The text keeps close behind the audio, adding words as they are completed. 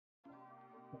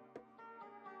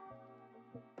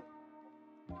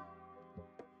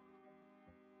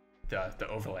the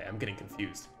overlay. I'm getting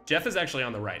confused. Geoff is actually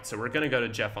on the right, so we're gonna go to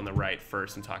Geoff on the right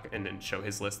first and talk and then show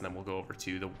his list, and then we'll go over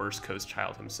to the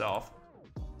WorstCoastChild himself.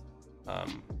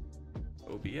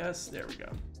 OBS, there we go.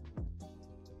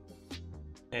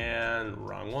 And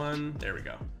wrong one, there we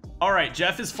go. All right,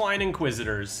 Geoff is flying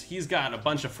Inquisitors. He's got a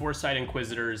bunch of Foresight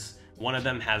Inquisitors. One of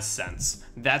them has Sense.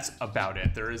 That's about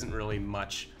it. There isn't really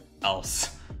much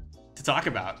else to talk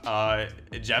about.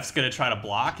 Geoff's gonna try to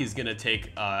block. He's gonna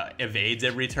take evades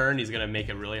every turn. He's gonna make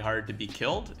it really hard to be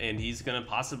killed, and he's gonna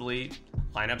possibly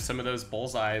line up some of those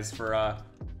bullseyes for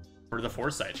the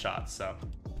Foresight shots. So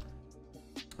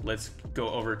let's go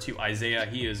over to Isaiah.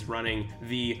 He is running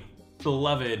the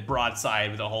beloved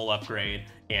broadside with a whole upgrade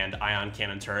and ion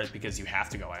cannon turret, because you have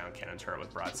to go ion cannon turret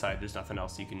with broadside. There's nothing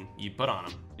else you put on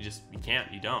him. You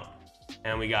can't, you don't.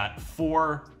 And we got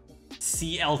 4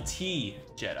 CLT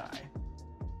Jedi.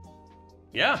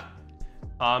 Yeah.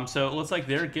 So it looks like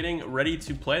they're getting ready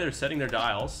to play. They're setting their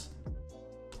dials.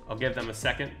 I'll give them a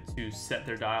second to set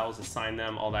their dials, assign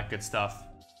them, all that good stuff,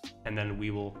 and then we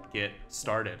will get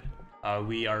started.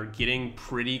 We are getting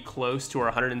pretty close to our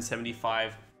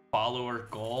 175 follower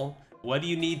goal. What do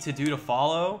you need to do to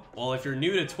follow? Well, if you're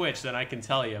new to Twitch, then I can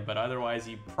tell you, but otherwise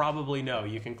you probably know.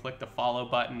 You can click the follow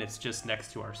button. It's just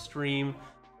next to our stream.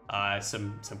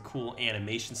 Some cool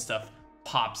animation stuff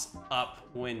pops up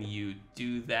when you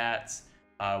do that.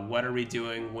 What are we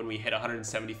doing when we hit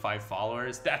 175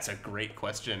 followers? That's a great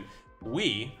question.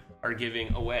 We are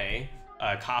giving away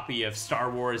a copy of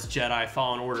Star Wars Jedi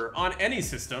Fallen Order on any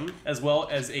system, as well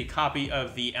as a copy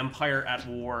of the Empire at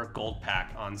War Gold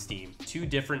Pack on Steam. 2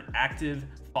 different active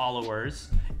followers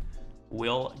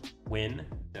will win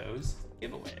those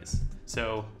giveaways.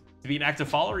 So to be an active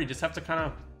follower, you just have to kind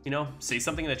of, you know, say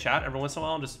something in the chat every once in a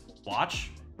while and just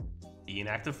watch. Be an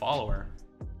active follower.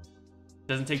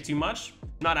 Doesn't take too much. I'm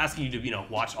not asking you to, you know,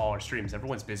 watch all our streams.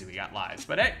 Everyone's busy. We got lives.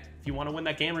 But hey, if you want to win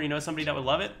that game or you know somebody that would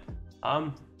love it,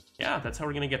 yeah, that's how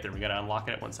we're gonna get there. We gotta unlock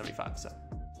it at 175. So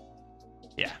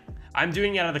yeah, I'm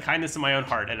doing it out of the kindness of my own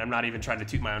heart, and I'm not even trying to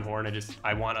toot my own horn.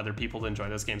 I want other people to enjoy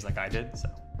those games like I did. So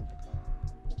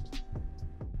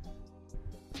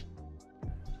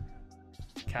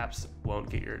caps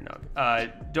won't get your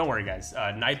nug. Don't worry, guys.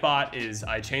 Nightbot is,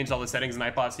 I changed all the settings in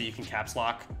Nightbot so you can caps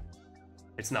lock.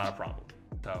 It's not a problem.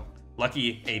 So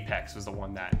lucky Apex was the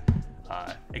one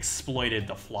that exploited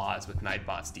the flaws with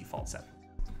Nightbot's default setting.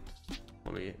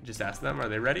 Let me just ask them, are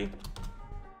they ready?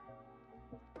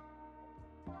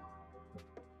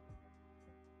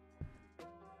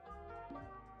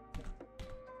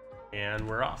 And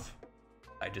we're off.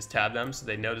 I just tabbed them so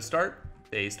they know to start.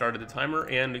 They started the timer,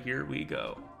 and here we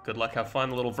go. Good luck, have fun,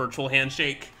 a little virtual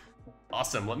handshake.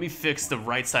 Awesome, let me fix the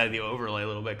right side of the overlay a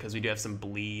little bit, because we do have some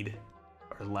bleed,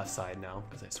 or left side now,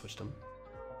 because I switched them.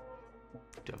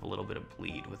 Do have a little bit of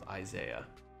bleed with Isaiah.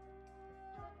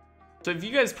 So if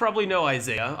you guys probably know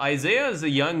Isaiah, Isaiah is a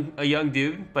young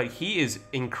dude, but he is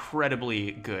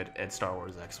incredibly good at Star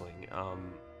Wars X-Wing.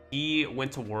 He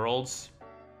went to Worlds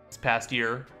this past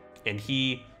year, and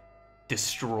he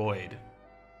destroyed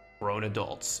grown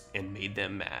adults and made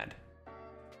them mad.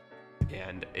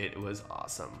 And it was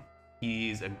awesome.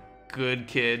 He's a good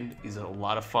kid. He's a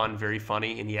lot of fun, very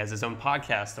funny, and he has his own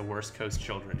podcast, The Worst Coast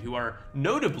Children, who are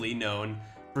notably known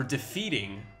for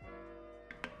defeating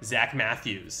Zach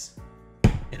Matthews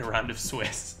in a round of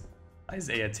Swiss.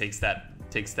 Isaiah takes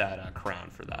that crown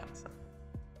for that. So.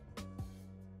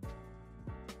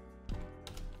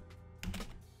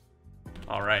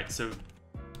 All right, so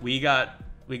we got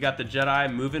the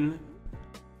Jedi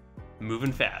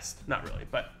moving fast. Not really,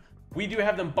 but we do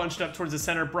have them bunched up towards the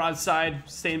center broadside,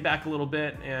 staying back a little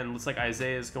bit, and looks like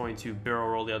Isaiah is going to barrel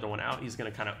roll the other one out. He's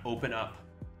going to kind of open up.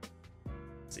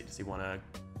 Let's see, does he want to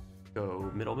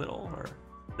go middle, or?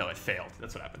 No, it failed.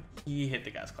 That's what happened. He hit the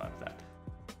gas cloud with that.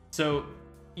 So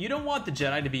you don't want the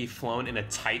Jedi to be flown in a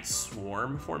tight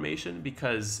swarm formation,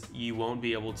 because you won't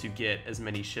be able to get as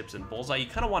many ships in bullseye. You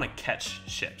kind of want to catch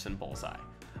ships in bullseye.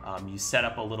 You set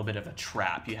up a little bit of a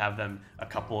trap. You have them, a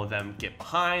couple of them get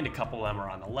behind, a couple of them are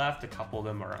on the left, a couple of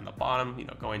them are on the bottom, you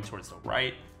know, going towards the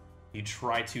right. You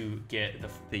try to get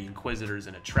the Inquisitors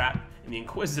in a trap, and the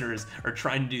Inquisitors are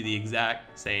trying to do the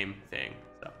exact same thing.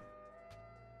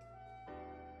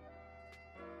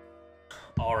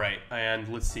 All right, and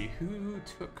let's see who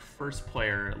took first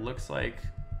player. It looks like,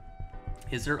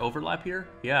 is there overlap here?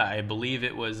 Yeah, I believe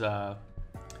it was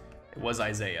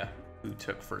Isaiah who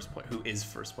took first player, who is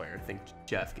first player. I think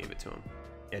Geoff gave it to him.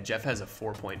 Yeah, Geoff has a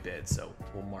 4-point bid, so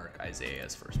we'll mark Isaiah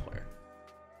as first player.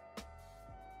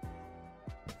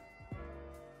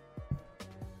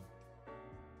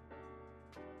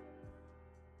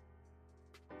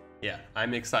 Yeah,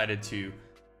 I'm excited to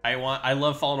I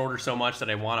love Fallen Order so much that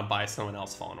I want to buy someone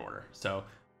else Fallen Order. So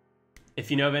if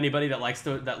you know of anybody that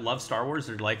that loves Star Wars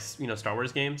or likes, you know, Star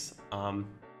Wars games,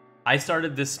 I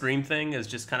started this stream thing as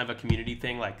just kind of a community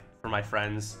thing, like for my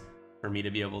friends, for me to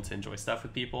be able to enjoy stuff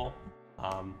with people.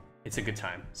 It's a good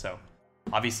time. So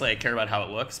obviously I care about how it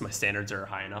looks. My standards are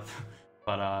high enough.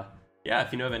 But yeah,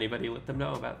 if you know of anybody, let them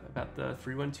know about the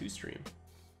 312 stream.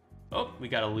 Oh, we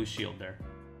got a loose shield there.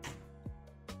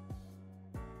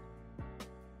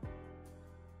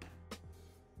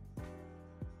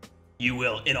 You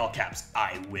will, in all caps,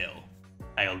 I will.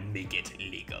 I'll make it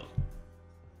illegal.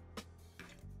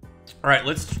 All right,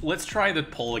 let's try the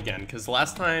poll again, because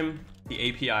last time the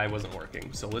API wasn't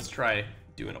working. So let's try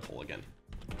doing a poll again.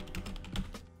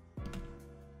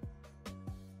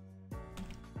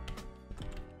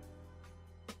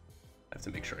 I have to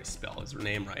make sure I spell his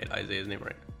name right, Isaiah's name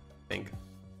right. I think.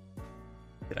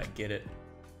 Did I get it?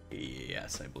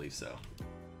 Yes, I believe so.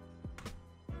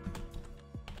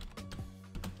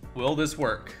 Will this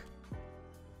work?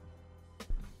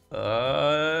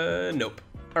 Nope.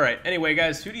 All right, anyway,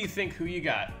 guys, who you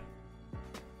got?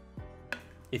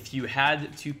 If you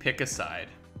had to pick a side.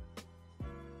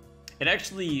 It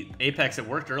actually, Apex, it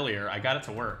worked earlier. I got it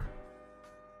to work.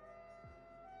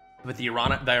 But the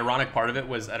ironic part of it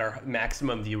was at our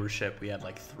maximum viewership, we had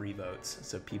like 3 votes.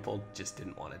 So people just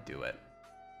didn't want to do it.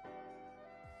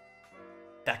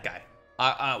 That guy.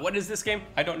 What is this game?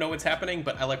 I don't know what's happening,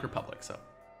 but I like Republic, so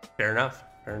fair enough.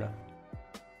 Fair enough.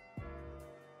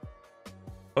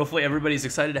 Hopefully everybody's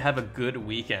excited to have a good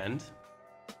weekend.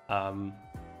 I'm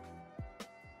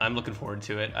looking forward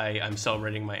to it. I'm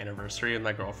celebrating my anniversary with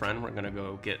my girlfriend. We're gonna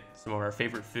go get some of our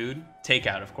favorite food,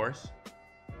 takeout, of course.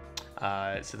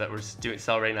 So that we're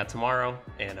celebrating that tomorrow,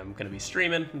 and I'm gonna be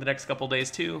streaming the next couple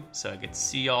days too, so I get to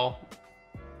see y'all.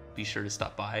 Be sure to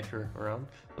stop by if you're around.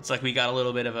 Looks like we got a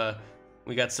little bit of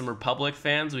we got some Republic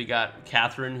fans. We got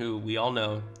Catherine, who we all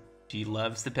know, she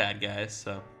loves the bad guys,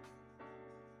 so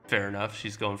fair enough.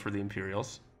 She's going for the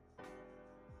Imperials.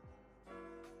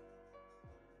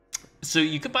 So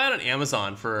you could buy it on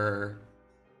Amazon for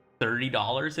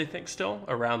 $30, I think, still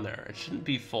around there. It shouldn't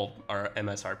be full or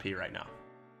MSRP right now.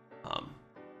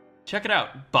 Check it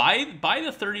out. Buy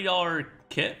the $30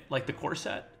 kit, like the core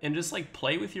set, and just like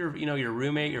play with your, you know, your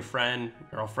roommate, your friend,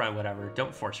 girlfriend, whatever.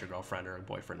 Don't force your girlfriend or a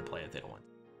boyfriend to play it. They don't want.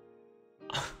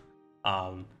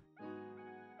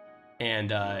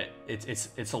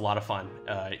 It's a lot of fun.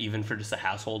 Even for just a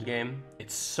household game,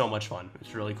 it's so much fun.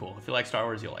 It's really cool. If you like Star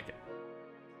Wars, you'll like it.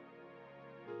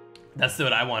 That's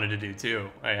what I wanted to do too.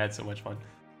 I had so much fun.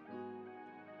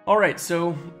 All right,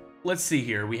 so let's see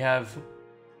here. We have,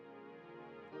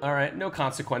 all right, no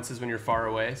consequences when you're far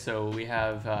away. So we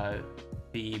have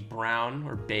the brown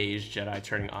or beige Jedi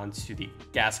turning onto the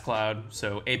gas cloud.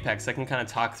 So Apex, I can kind of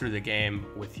talk through the game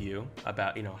with you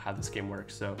about, you know, how this game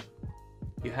works. So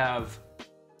you have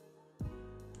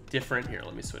different, here,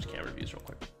 let me switch camera views real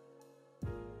quick.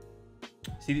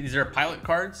 See, these are pilot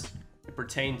cards. They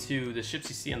pertain to the ships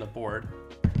you see on the board.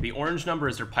 The orange number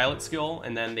is their pilot skill,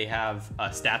 and then they have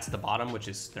stats at the bottom, which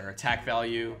is their attack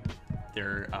value,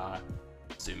 their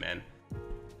zoom in,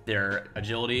 their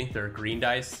agility, their green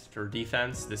dice for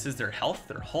defense. This is their health,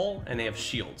 their hull, and they have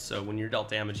shields. So when you're dealt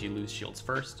damage, you lose shields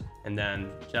first, and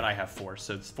then Jedi have force.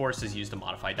 So force is used to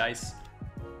modify dice,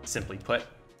 simply put.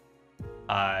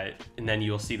 And then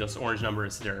you'll see those orange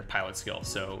numbers, their pilot skill.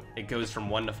 So it goes from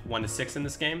 1 to 6 in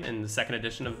this game in the second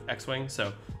edition of X-Wing.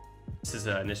 So this is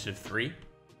initiative 3,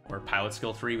 or pilot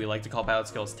skill 3. We like to call pilot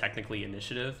skills technically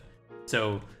initiative.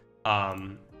 So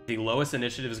the lowest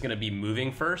initiative is going to be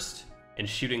moving first and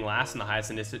shooting last, and the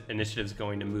highest initiative is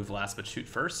going to move last but shoot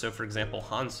first. So for example,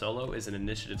 Han Solo is an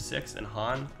initiative 6, and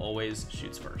Han always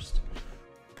shoots first.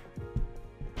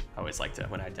 I always like to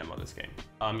when I demo this game.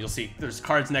 You'll see there's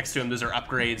cards next to him. Those are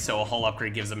upgrades. So a hull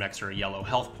upgrade gives them extra yellow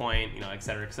health point, you know, et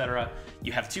cetera, et cetera.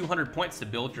 You have 200 points to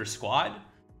build your squad.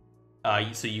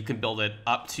 So you can build it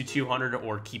up to 200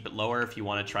 or keep it lower if you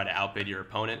want to try to outbid your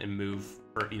opponent and move,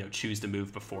 or, you know, choose to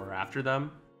move before or after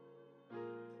them.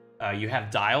 You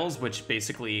have dials, which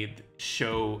basically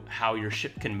show how your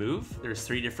ship can move. There's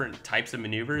 3 different types of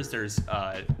maneuvers. There's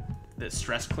the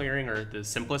stress clearing, or the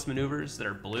simplest maneuvers, that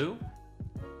are blue.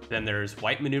 Then there's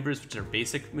white maneuvers, which are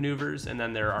basic maneuvers, and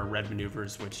then there are red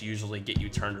maneuvers, which usually get you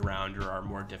turned around or are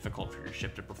more difficult for your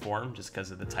ship to perform just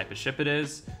because of the type of ship it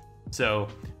is. So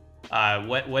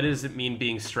what does it mean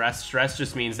being stressed? Stress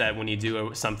just means that when you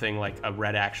do something like a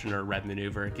red action or a red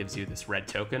maneuver, it gives you this red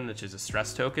token, which is a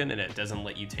stress token, and it doesn't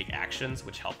let you take actions,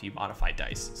 which help you modify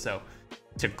dice. So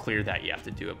to clear that, you have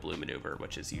to do a blue maneuver,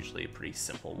 which is usually a pretty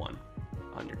simple one.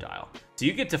 on your dial. So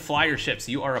you get to fly your ships.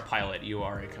 You are a pilot. You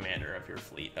are a commander of your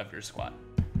fleet, of your squad.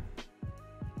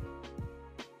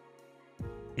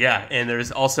 Yeah, and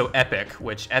there's also Epic,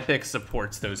 which Epic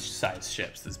supports those size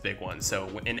ships, those big ones. So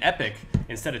in Epic,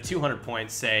 instead of 200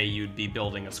 points, say you'd be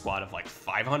building a squad of like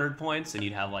 500 points, and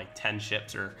you'd have like 10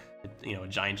 ships, or a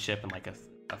giant ship and like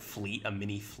a fleet, a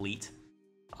mini fleet.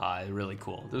 Really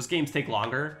cool. Those games take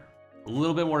longer, a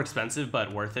little bit more expensive,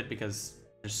 but worth it because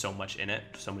there's so much in it,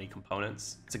 so many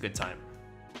components. It's a good time.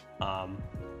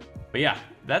 But yeah,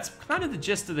 that's kind of the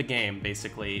gist of the game,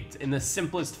 basically. In the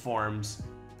simplest forms.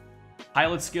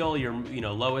 Pilot skill, your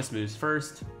lowest moves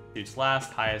first, shoots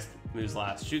last, highest moves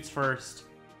last, shoots first,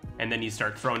 and then you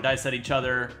start throwing dice at each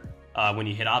other. When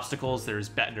you hit obstacles, there's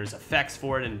effects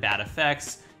for it and bad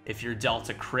effects. If you're dealt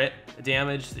a crit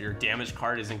damage, your damage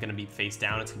card isn't going to be face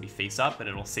down, it's going to be face up, and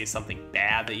it'll say something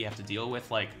bad that you have to deal with,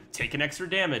 like take an extra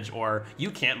damage, or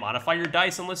you can't modify your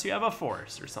dice unless you have a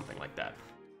force, or something like that.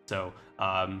 So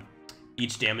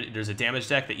there's a damage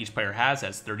deck that each player has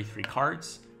 33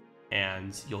 cards.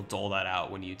 And you'll dole that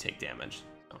out when you take damage.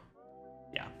 So,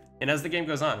 yeah. And as the game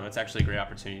goes on, it's actually a great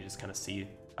opportunity to just kind of see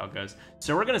how it goes.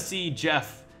 So we're going to see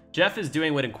Geoff. Geoff is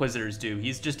doing what Inquisitors do.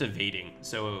 He's just evading.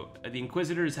 So the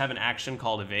Inquisitors have an action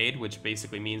called Evade, which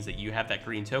basically means that you have that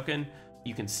green token.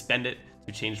 You can spend it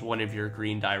to change one of your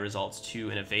green die results to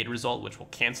an Evade result, which will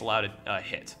cancel out a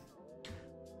hit.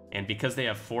 And because they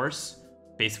have Force,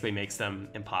 basically makes them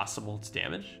impossible to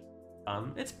damage.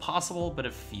 It's possible, but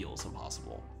it feels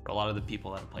impossible. For a lot of the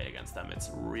people that have played against them, it's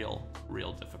real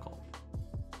difficult.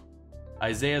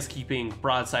 Isaiah's keeping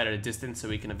broadside at a distance so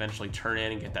he can eventually turn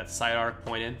in and get that side arc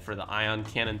pointed for the ion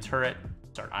cannon turret,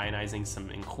 start ionizing some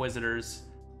Inquisitors.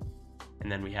 And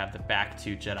then we have the back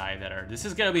two Jedi that are... This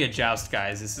is going to be a joust,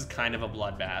 guys. This is kind of a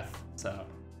bloodbath. So,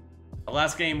 the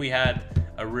last game we had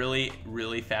a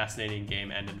really fascinating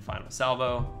game end in final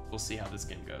salvo. We'll see how this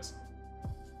game goes.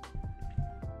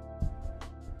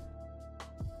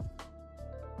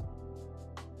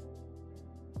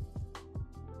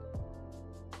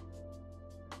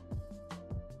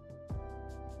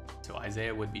 So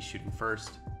Isaiah would be shooting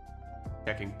first,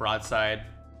 checking broadside.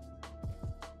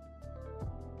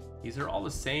 These are all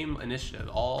the same initiative,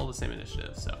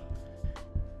 So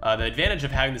the advantage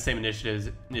of having the same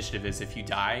initiative is if you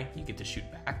die, you get to shoot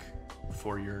back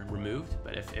before you're removed.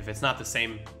 But if it's not the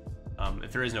same,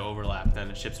 if there is no overlap, then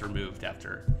the ship's removed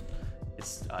after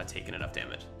it's taken enough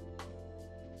damage.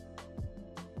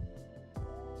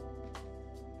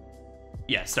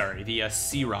 Yeah, sorry, the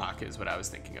Sea-Rock is what I was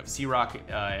thinking of. Sea-Rock,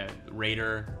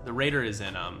 Raider. The Raider is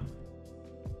in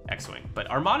X-Wing, but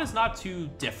Armada's not too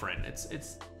different.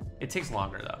 It takes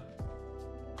longer though.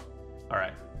 All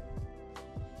right.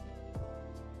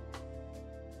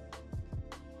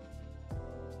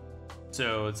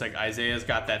 So it's like Isaiah's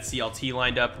got that CLT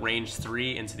lined up, range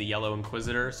 3 into the yellow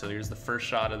Inquisitor. So here's the first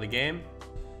shot of the game.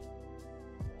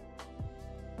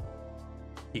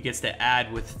 He gets to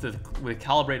add with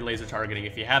calibrated laser targeting.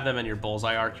 If you have them in your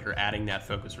bullseye arc, you're adding that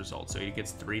focus result. So he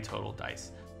gets 3 total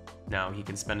dice. Now he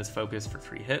can spend his focus for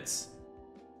 3 hits.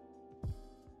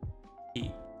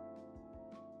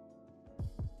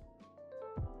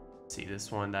 See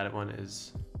this one, that one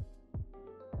is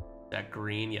that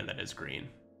green. Yeah, that is green.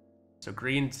 So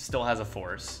green still has a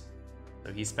force.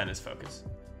 So he spent his focus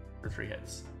for 3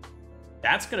 hits.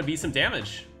 That's gonna be some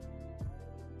damage.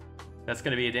 That's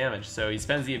going to be a damage. So he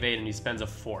spends the evade and he spends a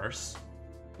force.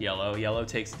 Yellow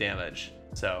takes damage.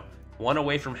 So 1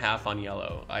 away from half on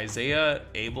yellow. Isaiah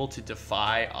able to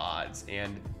defy odds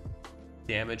and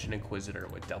damage an Inquisitor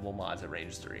with double mods at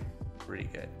range 3. Pretty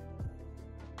good.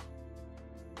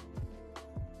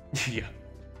 Yeah.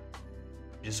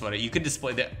 Just what you could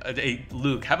display that.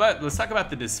 Luke, let's talk about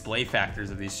the display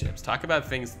factors of these ships. Talk about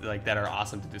things like that are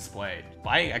awesome to display.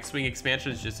 Buying X-Wing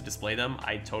expansions just to display them,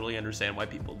 I totally understand why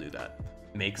people do that.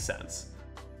 Makes sense.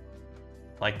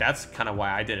 Like that's kind of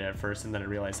why I did it at first, and then I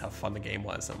realized how fun the game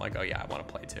was. I'm like, oh yeah, I want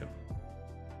to play too.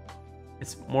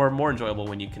 It's more enjoyable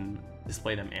when you can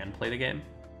display them and play the game.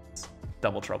 It's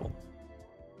double trouble.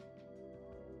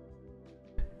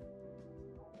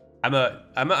 I'm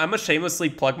a shamelessly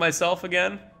plug myself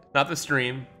again, not the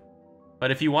stream, but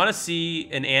if you want to see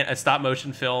a stop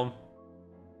motion film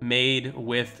made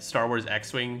with Star Wars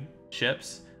X-Wing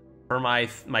ships, for my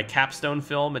capstone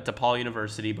film at DePaul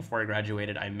University before I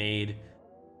graduated, I made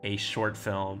a short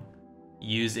film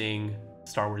using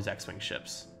Star Wars X-Wing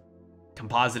ships,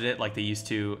 composite it like they used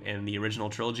to in the original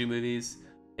trilogy movies.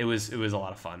 It was a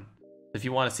lot of fun. If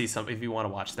you want to see if you want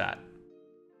to watch that.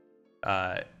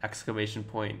 Exclamation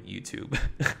point YouTube.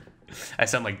 I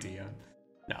sound like Dion.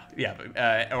 No, yeah,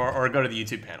 but, or go to the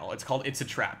YouTube panel. It's called It's a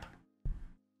Trap.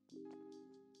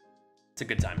 It's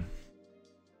a good time.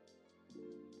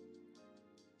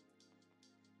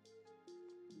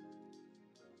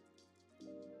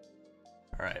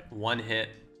 All right, 1 hit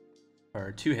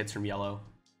or 2 hits from yellow.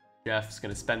 Geoff's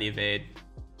gonna spend the evade.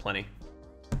 Plenty.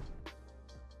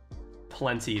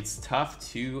 It's tough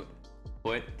to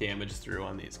put damage through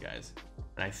on these guys.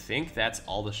 And I think that's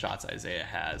all the shots Isaiah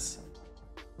has.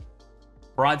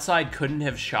 Broadside couldn't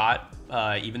have shot,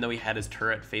 even though he had his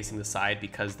turret facing the side,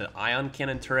 because the ion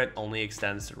cannon turret only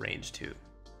extends to range 2.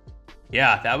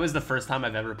 Yeah, that was the first time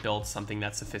I've ever built something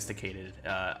that sophisticated,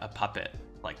 a puppet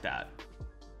like that.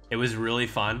 It was really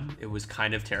fun. It was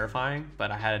kind of terrifying,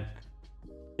 but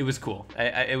it was cool.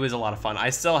 It was a lot of fun.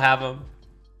 I still have him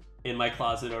in my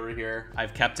closet over here.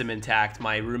 I've kept him intact.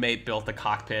 My roommate built the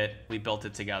cockpit. We built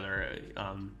it together.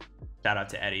 Shout out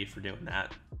to Eddie for doing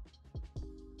that.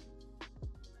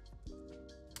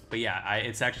 But yeah,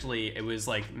 it was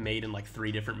like made in like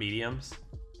 3 different mediums.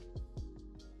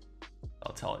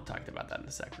 Talked about that in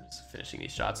a sec. We're just finishing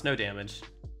these shots. No damage.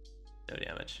 No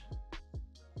damage.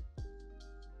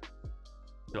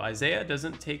 So Isaiah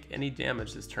doesn't take any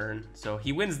damage this turn. So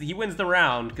he wins the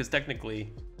round, because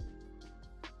technically.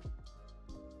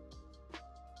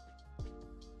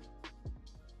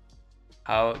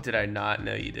 How did I not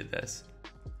know you did this?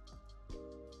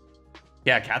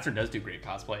 Yeah, Catherine does do great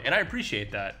cosplay, and I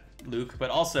appreciate that, Luke,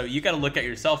 but also you got to look at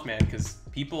yourself, man, because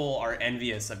people are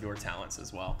envious of your talents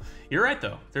as well. You're right,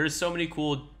 though. There's so many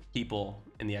cool people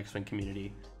in the X-Wing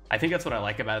community. I think that's what I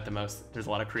like about it the most. There's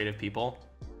a lot of creative people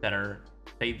that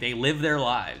they live their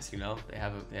lives, you know? They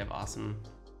have awesome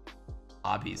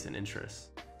hobbies and interests.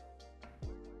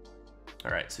 All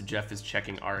right, so Geoff is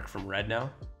checking arc from red now.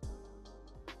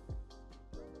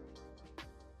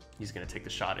 He's gonna take the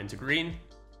shot into green.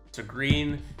 So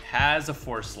green has a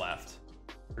force left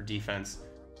for defense,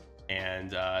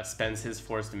 and spends his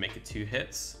force to make it 2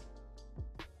 hits.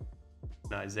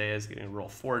 Now Isaiah's gonna roll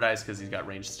 4 dice because he's got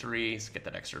range 3, so get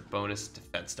that extra bonus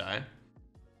defense die.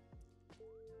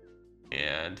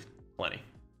 And plenty.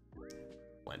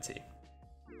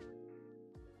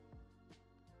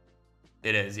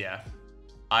 It is, yeah.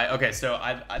 Okay, so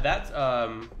I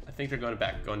think they're going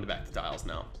back to dials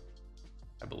now,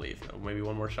 I believe. Maybe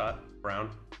one more shot.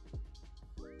 Brown.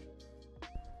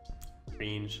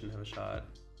 Green shouldn't have a shot.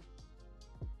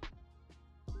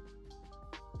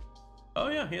 Oh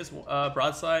yeah, he has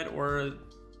broadside, or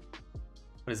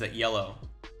what is that? Yellow.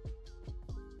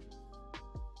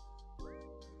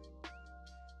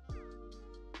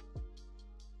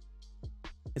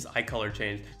 His eye color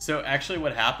changed. So actually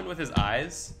what happened with his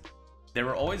eyes, they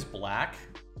were always black,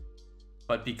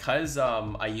 but because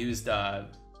I used a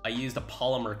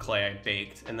polymer clay I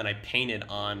baked, and then I painted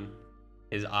on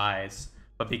his eyes,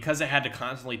 but because I had to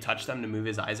constantly touch them to move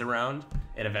his eyes around,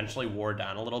 it eventually wore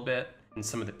down a little bit and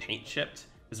some of the paint chipped.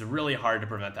 It was really hard to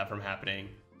prevent that from happening.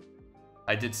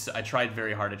 I tried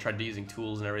very hard. I tried using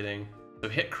tools and everything. So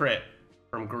hit crit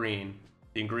from green,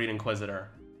 the Green Inquisitor.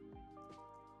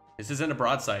 This isn't a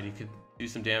broadside. You could do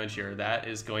some damage here. That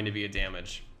is going to be a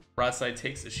damage. Broadside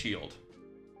takes a shield.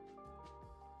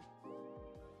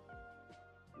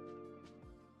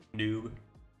 Noob.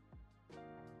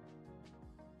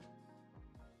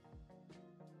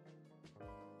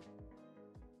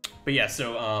 But yeah,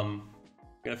 so I'm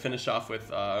gonna finish off with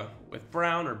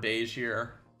brown or beige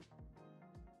here,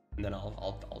 and then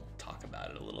I'll talk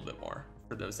about it a little bit more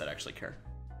for those that actually care.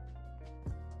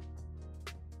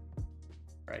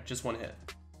 All right, just 1 hit.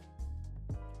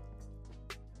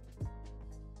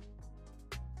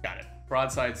 Got it.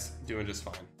 Broadside's doing just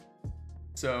fine.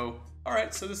 So, all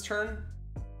right, so this turn,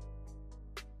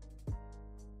 I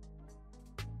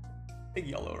think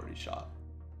yellow already shot.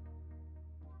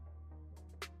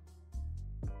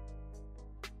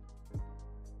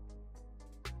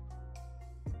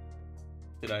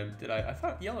 Did I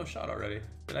thought yellow shot already.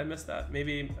 Did I miss that?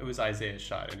 Maybe it was Isaiah's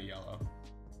shot into yellow.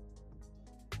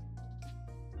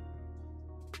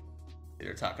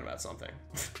 They're talking about something.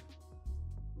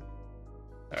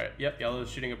 All right, yep, yellow's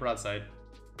shooting a broadside.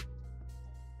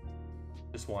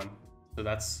 Just 1. So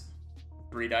that's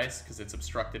 3 dice because it's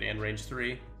obstructed and range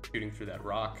 3, shooting through that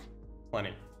rock.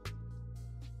 Plenty.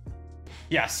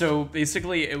 Yeah, so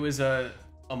basically it was a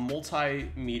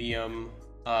multi-medium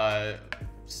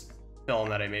film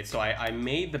that I made. So I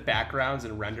made the backgrounds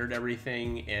and rendered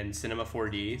everything in Cinema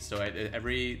 4D. So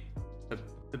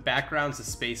the backgrounds, the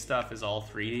space stuff is all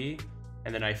 3D.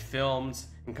 And then I filmed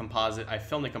and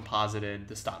composited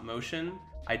the stop motion.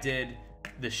 I did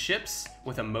the ships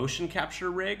with a motion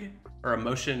capture rig, or a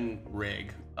motion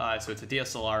rig. So it's a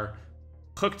DSLR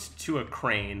hooked to a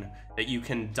crane that you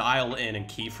can dial in and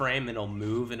keyframe, and it'll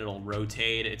move and it'll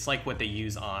rotate. It's like what they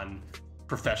use on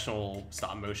professional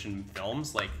stop motion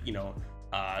films, like, you know,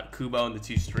 Kubo and the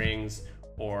Two Strings,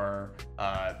 or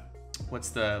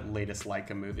what's the latest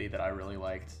Leica movie that I really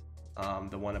liked?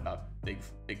 The one about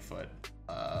Bigfoot,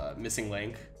 Missing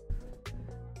Link.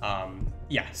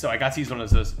 Yeah, so I got to use one of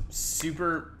those.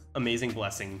 Super amazing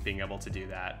blessing being able to do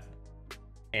that.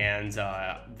 And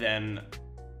then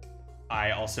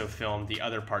I also filmed the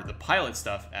other part of the pilot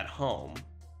stuff at home.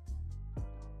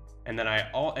 And then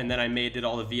I did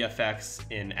all the VFX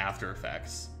in After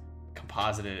Effects,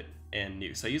 composited it in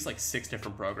Nuke. So I used like 6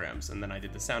 different programs, and then I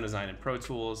did the sound design in Pro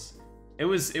Tools. It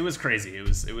was crazy. It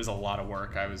was a lot of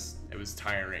work. It was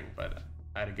tiring, but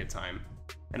I had a good time.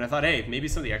 And I thought, hey, maybe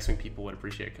some of the X-Wing people would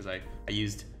appreciate it, because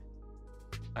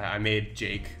I made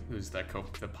Jake, who's the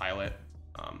pilot,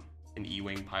 an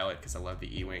E-Wing pilot, because I love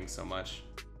the E-Wing so much.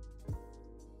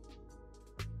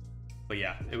 But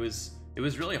yeah, it was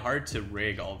really hard to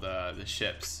rig all the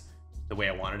ships the way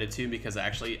I wanted it to, because I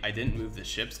didn't move the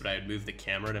ships, but I had moved the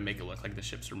camera to make it look like the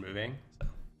ships were moving. So,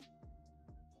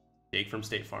 Jake from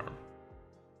State Farm.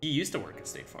 He used to work at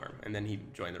State Farm, and then he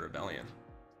joined the Rebellion.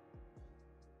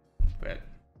 But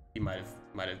he might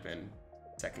have been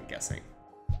second guessing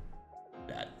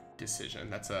that decision.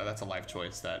 That's a life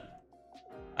choice that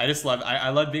I just love. I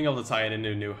love being able to tie it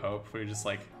into New Hope, where you're just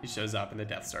like, he shows up and the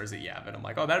Death Star's at Yavin. I'm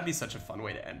like, oh, that'd be such a fun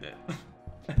way to end it.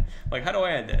 Like, how do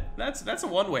I end it? That's a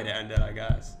one way to end it, I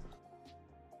guess.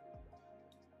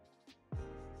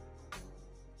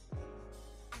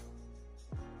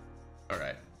 All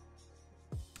right.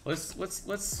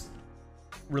 Let's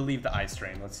relieve the eye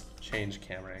strain. Let's change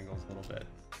camera angles a little bit.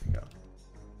 There we go.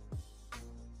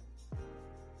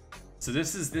 So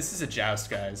this is a joust,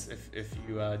 guys. If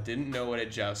you didn't know what a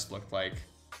joust looked like,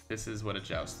 this is what a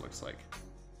joust looks like.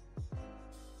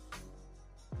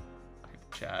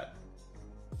 Chat.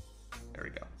 There we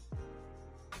go.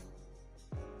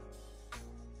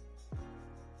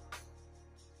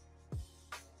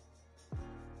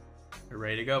 We're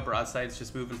ready to go. Broadside's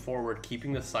just moving forward,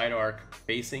 keeping the side arc,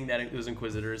 facing those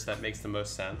Inquisitors. That makes the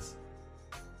most sense.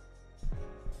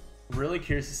 Really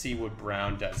curious to see what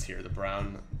brown does here. The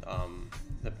brown,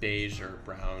 the beige or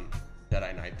brown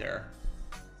Jedi Knight there.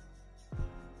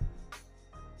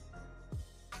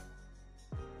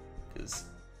 Because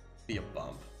be a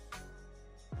bump,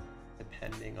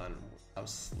 depending on how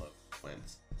slow it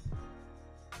went.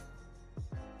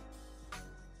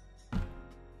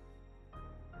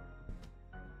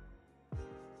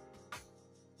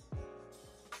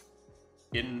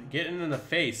 Getting in the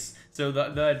face. So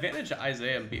the advantage of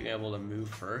Isaiah being able to move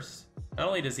first, not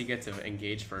only does he get to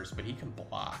engage first, but he can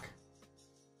block.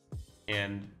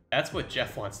 And that's what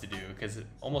Geoff wants to do, because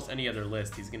almost any other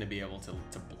list he's going to be able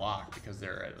to block, because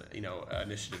they're at, you know,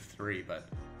 initiative 3, but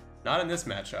not in this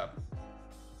matchup.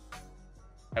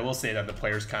 I will say that the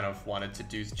players kind of wanted to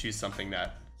choose something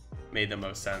that made the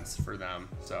most sense for them.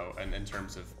 So, and in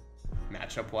terms of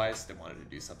matchup wise, they wanted to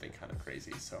do something kind of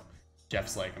crazy. So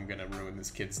Geoff's like, I'm gonna ruin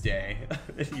this kid's day.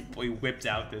 He whipped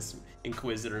out this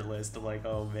Inquisitor list. I'm like,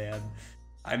 oh man,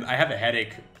 I have a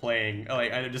headache playing.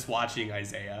 Like, I'm just watching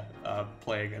Isaiah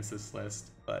play against this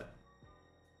list, but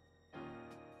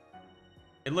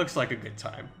it looks like a good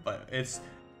time. But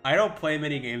I don't play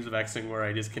many games of X-Wing where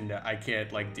I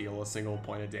can't like deal a single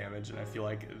point of damage, and I feel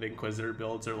like the Inquisitor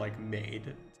builds are like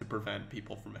made to prevent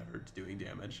people from ever doing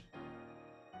damage.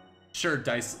 Sure,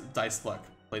 dice luck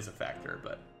plays a factor,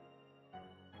 but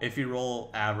if you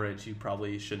roll average, you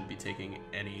probably shouldn't be taking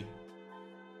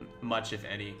much, if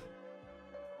any,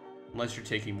 unless you're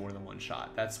taking more than one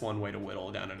shot. That's one way to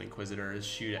whittle down an Inquisitor, is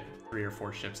shoot at 3 or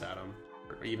 4 ships at him,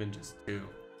 or even just 2.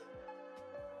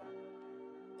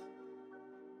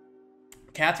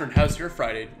 Catherine, how's your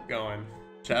Friday going?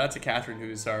 Shout out to Catherine,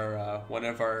 who's our one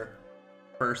of our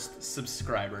first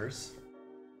subscribers.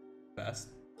 Best.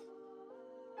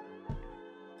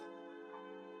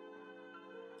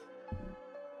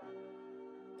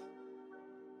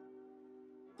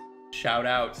 Shout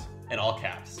out in all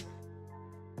caps.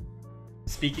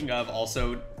 Speaking of,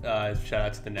 also shout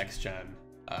out to the Next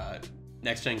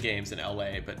Gen Games in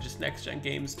LA, but just Next Gen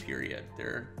Games period.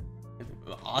 They're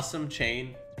an awesome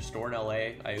chain. Their store in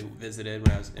LA I visited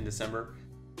when I was in December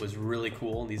was really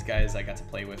cool. These guys I got to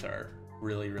play with are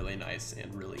really, really nice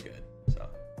and really good. So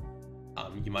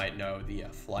you might know the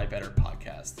Fly Better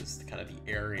podcast is kind of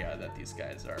the area that these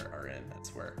guys are in.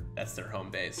 That's their home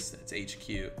base. It's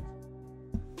HQ.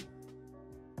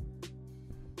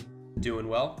 Doing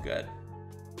well? Good.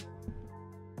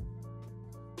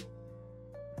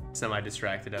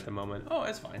 Semi-distracted at the moment. Oh,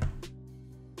 it's fine.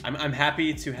 I'm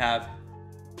happy to have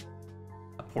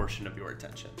a portion of your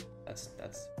attention. That's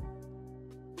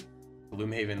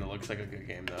Gloomhaven. That looks like a good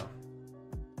game though.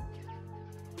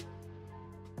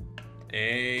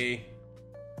 A.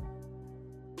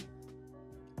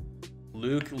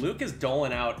 Luke is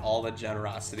doling out all the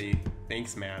generosity.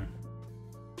 Thanks, man.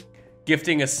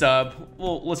 Gifting a sub.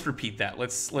 Well, let's repeat that.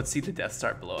 Let's see the Death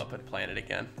Star blow up and planet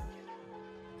again.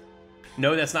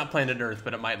 No, that's not planet Earth,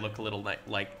 but it might look a little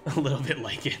like a little bit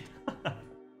like it.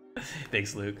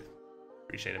 Thanks, Luke.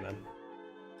 Appreciate it, man.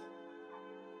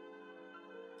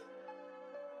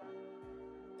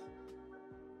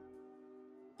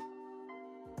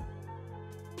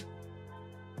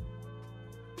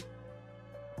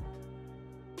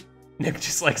 Nick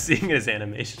just likes seeing his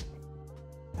animation.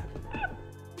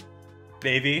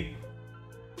 Baby.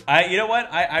 You know what?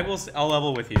 I'll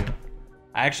level with you.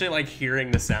 I actually like hearing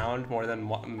the sound more than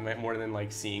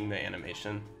like seeing the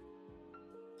animation.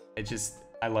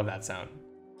 I love that sound.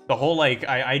 The whole like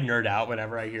I nerd out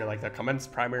whenever I hear like the commence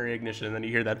primary ignition and then you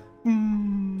hear that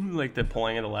like the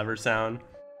pulling of the lever sound.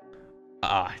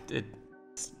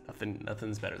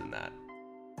 Nothing's better than that.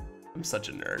 I'm such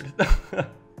a nerd.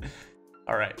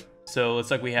 All right. So it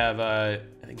looks like we have I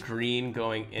think green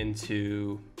going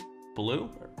into blue,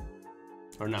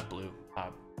 or not blue,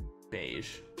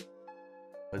 beige.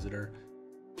 Visitor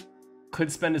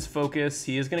could spend his focus.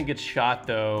 He is going to get shot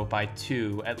though by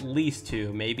 2, at least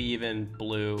 2, maybe even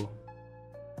blue.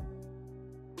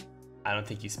 I don't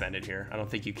think you spend it here. I don't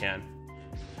think you can.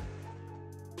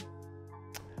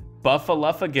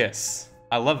 Buffaluffagus.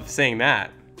 I love saying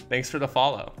that. Thanks for the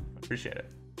follow. Appreciate it.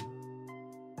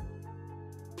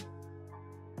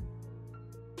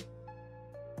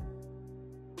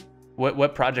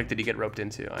 What project did he get roped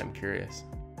into? I'm curious.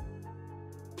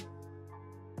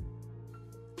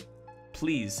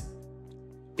 Please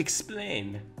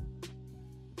explain.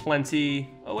 Plenty.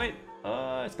 Oh wait.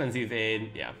 Expensive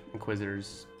evade. Yeah.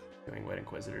 Inquisitors doing what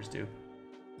Inquisitors do.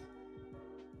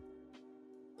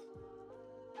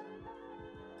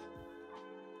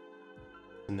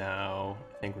 Now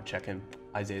I think we're checking.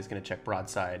 Isaiah's gonna check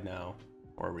broadside now,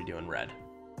 or are we doing red?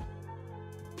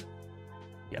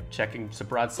 Yep, checking. So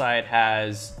broadside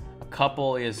has a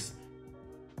couple. He has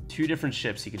 2 different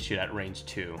ships he could shoot at range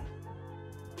 2.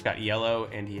 He's got yellow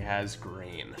and he has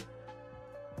green.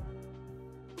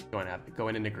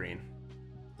 Going into green.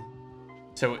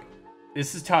 So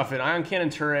this is tough. An ion cannon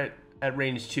turret at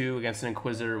range 2 against an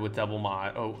Inquisitor with double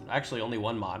mod. Oh, actually only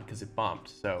 1 mod because it bumped.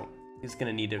 So he's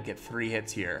gonna need to get 3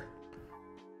 hits here.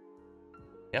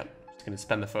 Yep, just gonna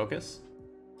spend the focus.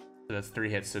 So that's 3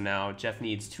 hits. So now Geoff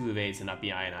needs 2 evades to not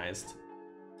be ionized.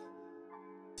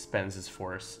 Spends his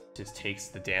force, just takes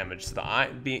the damage. So the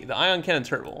ion cannon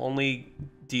turret will only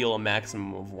deal a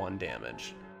maximum of 1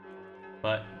 damage.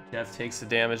 But Geoff takes the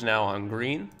damage now on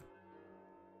green.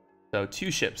 So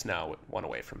 2 ships now with 1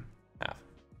 away from half.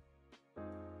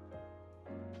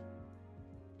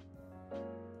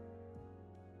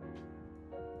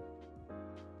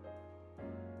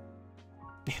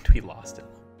 And we lost it.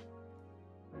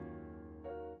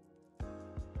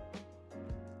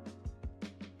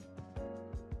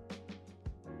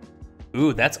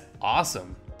 Ooh, that's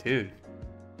awesome, dude.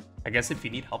 I guess if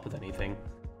you need help with anything,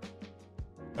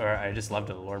 or I just love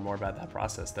to learn more about that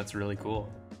process. That's really cool.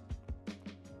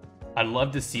 I'd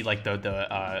love to see like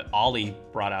the Ollie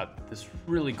brought out this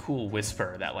really cool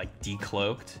whisper that like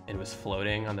decloaked and was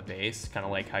floating on the base, kind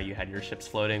of like how you had your ships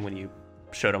floating when you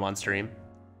showed them on stream.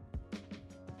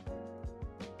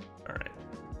 All right,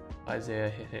 Isaiah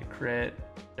hit crit.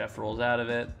 Geoff rolls out of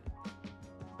it.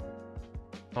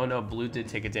 Oh no, blue did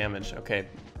take a damage. Okay.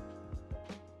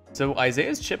 So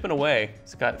Isaiah's chipping away.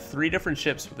 He's got 3 different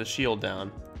ships with the shield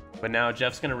down. But now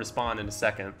Geoff's gonna respond in a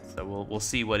second, so we'll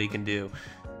see what he can do.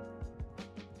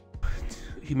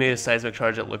 He made a seismic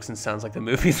charge that looks and sounds like the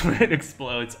movies when it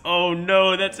explodes. Oh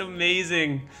no, that's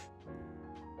amazing.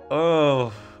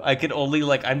 Oh, I could only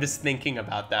I'm just thinking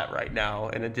about that right now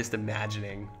and just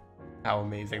imagining how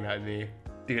amazing that'd be.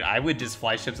 Dude, I would just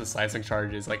fly ships with seismic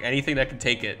charges, like anything that can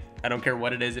take it. I don't care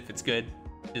what it is, if it's good.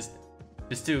 Just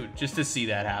to see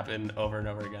that happen over and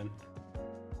over again.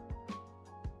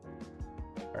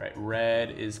 All right,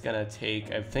 red is gonna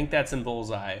take, I think that's in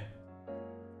bullseye.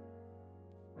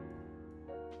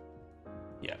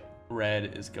 Yeah,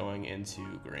 red is going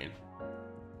into green.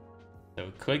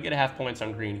 So could get 0.5 points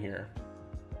on green here.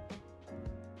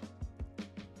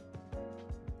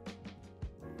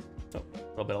 Oh, a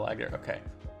little bit of lag there, okay.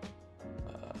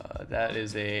 That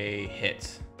is a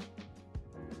hit.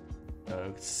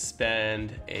 So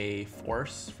spend a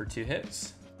force for 2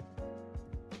 hits.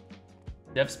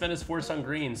 Geoff spent his force on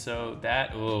green, so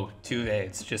that, ooh, 2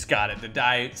 evades, just got it. The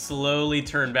die slowly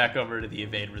turned back over to the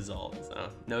evade result, so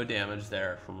no damage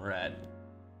there from red.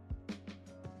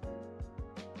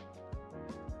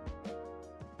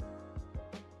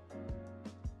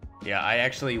 Yeah, I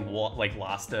actually like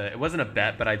lost it wasn't a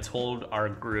bet, but I told our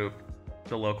group,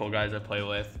 the local guys I play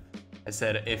with, I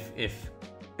said if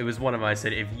it was one of them, I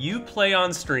said if you play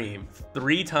on stream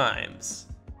 3 times,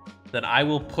 then I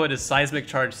will put a seismic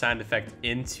charge sound effect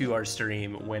into our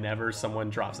stream whenever someone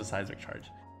drops a seismic charge.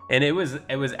 And it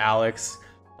was Alex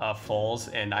Foles,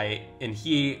 and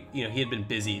he, you know, he had been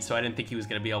busy, so I didn't think he was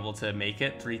gonna be able to make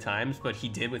it 3 times, but he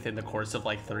did within the course of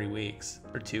like 3 weeks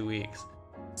or 2 weeks.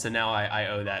 So now I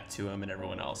owe that to him and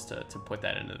everyone else to put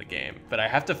that into the game. But I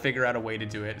have to figure out a way to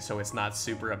do it so it's not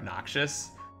super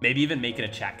obnoxious. Maybe even make it a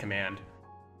chat command.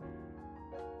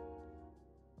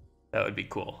 That would be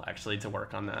cool, actually, to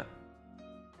work on that.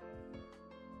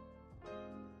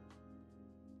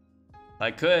 I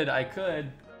could.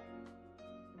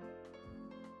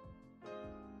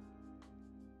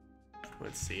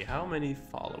 Let's see, how many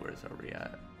followers are we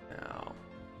at now?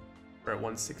 We're at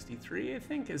 163, I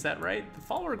think. Is that right? The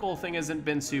follower goal thing hasn't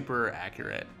been super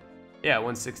accurate. Yeah,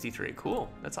 163. Cool.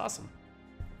 That's awesome.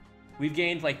 We've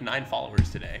gained like 9 followers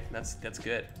today. That's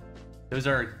good. Those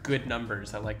are good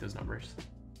numbers. I like those numbers.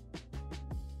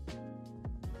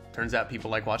 Turns out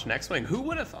people like watching X-Wing. Who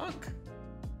would have thunk?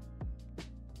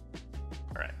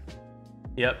 All right.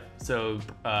 Yep. So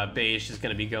beige is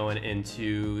going to be going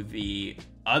into the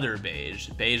other beige.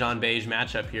 Beige on beige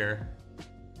matchup here.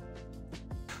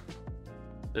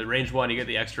 The range 1, you get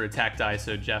the extra attack die,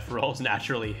 so Geoff rolls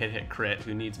naturally hit crit.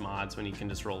 Who needs mods when you can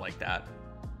just roll like that?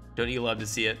 Don't you love to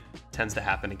see it? Tends to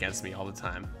happen against me all the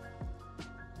time.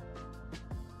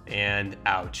 And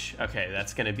ouch. Okay,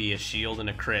 that's gonna be a shield and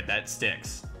a crit. That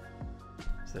sticks.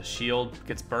 So the shield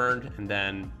gets burned, and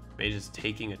then beige is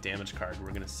taking a damage card.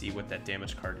 We're gonna see what that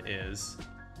damage card is.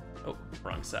 Oh,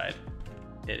 wrong side.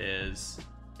 It is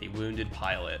a wounded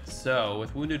pilot. So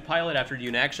with wounded pilot, after you do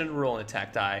an action, roll an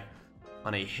attack die.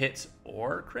 On a hit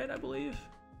or crit, I believe.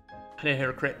 On a hit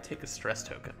or crit, take a stress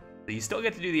token. But you still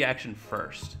get to do the action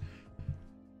first.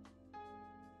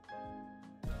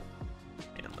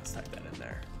 And let's type that in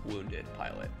there. Wounded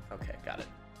pilot. Okay, got it.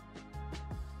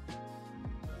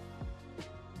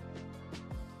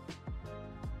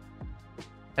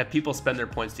 Have people spend their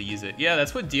points to use it? Yeah,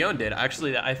 that's what Dion did.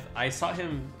 Actually, I saw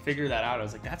him figure that out. I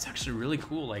was like, that's actually really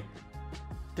cool. Like,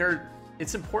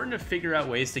 it's important to figure out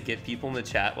ways to get people in the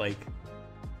chat, like,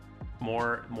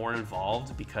 more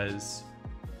involved, because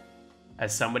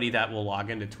as somebody that will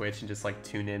log into Twitch and just like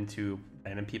tune into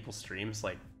random people's streams,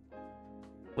 like,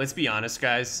 let's be honest,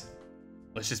 guys.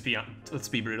 Let's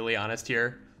be brutally honest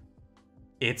here.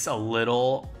 It's a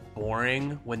little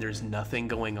boring when there's nothing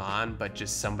going on but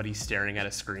just somebody staring at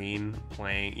a screen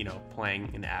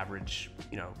playing an average,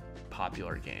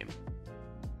 popular game.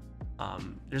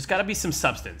 There's got to be some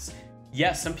substance.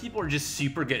 Yes, some people are just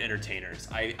super good entertainers.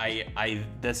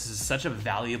 This is such a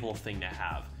valuable thing to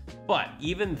have. But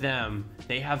even them,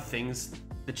 they have things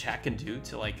the chat can do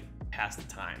to like pass the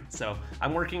time. So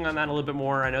I'm working on that a little bit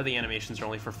more. I know the animations are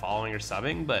only for following or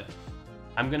subbing, but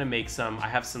I'm gonna make I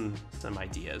have some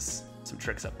ideas, some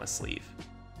tricks up my sleeve.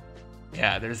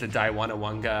 Yeah, there's a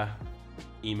Daiwanawanga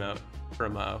emote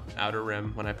from Outer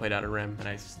Rim when I played Outer Rim, and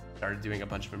I started doing a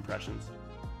bunch of impressions.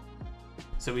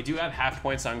 So we do have half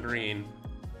points on green.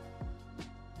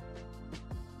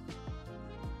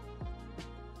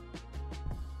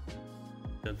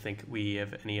 Don't think we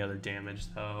have any other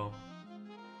damage though.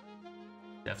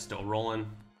 Geoff's still rolling.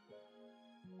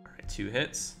 All right, 2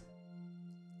 hits.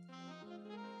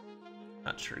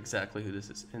 Not sure exactly who this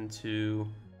is into.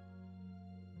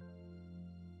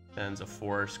 Sends a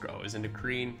 4, Scroll is into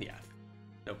green. Yeah,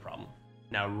 no problem.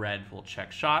 Now red will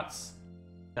check shots.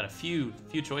 Got a few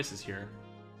choices here.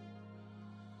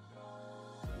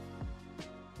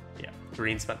 Yeah,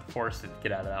 green spent the force to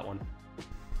get out of that one.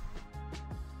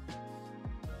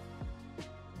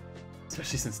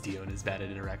 Especially since Dion is bad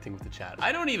at interacting with the chat.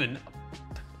 I don't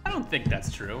think that's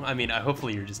true. I mean,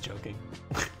 hopefully you're just joking.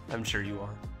 I'm sure you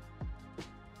are.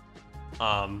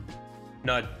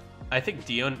 No, I think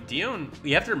Dion,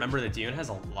 you have to remember that Dion has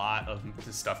a lot of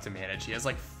stuff to manage. He has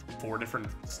like 4 different,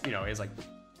 he has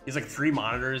like 3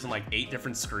 monitors and like 8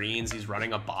 different screens. He's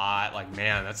running a bot. Like,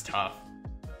 man, that's tough.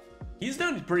 He's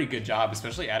done a pretty good job,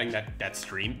 especially adding that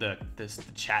stream, the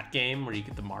chat game where you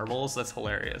get the marbles. That's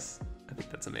hilarious. I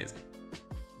think that's amazing.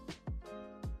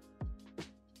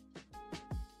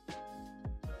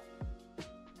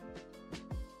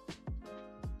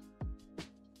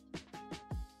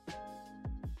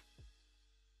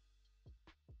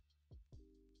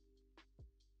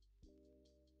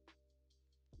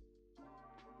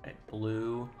 Right,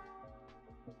 blue.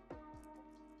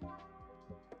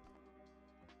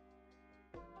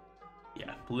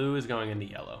 Yeah, blue is going into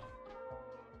yellow.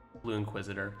 Blue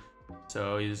Inquisitor.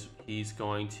 So he's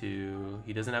going to,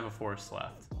 he doesn't have a force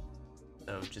left.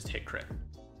 So just hit crit.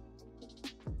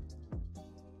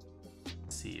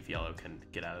 Let's see if yellow can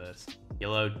get out of this.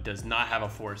 Yellow does not have a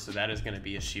force, so that is going to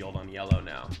be a shield on yellow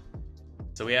now.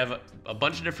 So we have a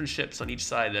bunch of different ships on each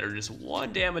side that are just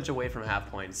 1 damage away from half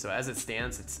points. So as it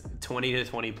stands, it's 20 to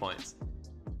 20 points.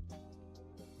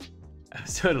 I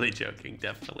was totally joking,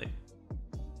 definitely.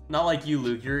 Not like you,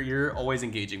 Luke. You're always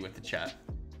engaging with the chat.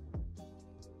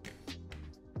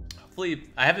 Hopefully,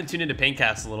 I haven't tuned into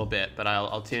Paintcast a little bit, but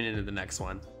I'll tune into the next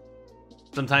one.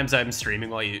 Sometimes I'm streaming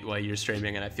while you're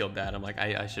streaming, and I feel bad. I'm like,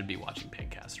 I should be watching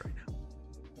Paintcast right now.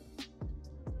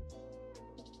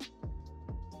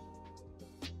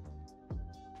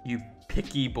 You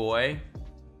picky boy.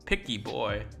 Picky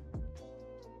boy.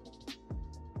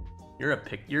 You're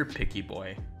a picky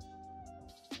boy.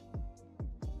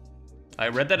 I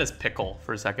read that as pickle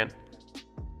for a second.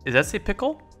 Does that say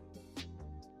pickle?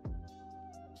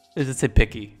 Does it say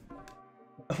picky?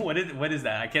 What is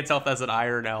that? I can't tell if that's an I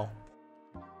or an L.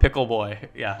 Pickle boy.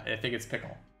 Yeah, I think it's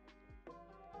pickle.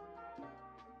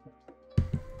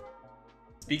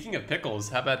 Speaking of pickles,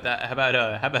 how about that?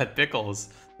 How about pickles,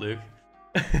 Luke?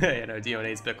 You know,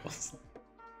 DNA's pickles.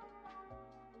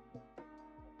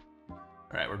 All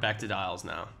right, we're back to dials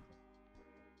now.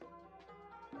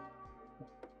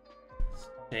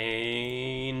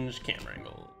 Change camera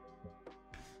angle.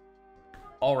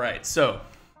 All right, so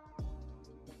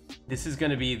this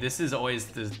is always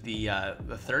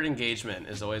the third engagement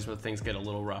is always where things get a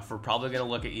little rough. We're probably gonna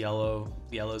look at yellow.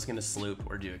 Yellow's gonna sloop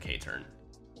or do a K turn.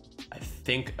 I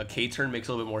think a K turn makes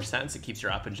a little bit more sense. It keeps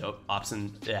your options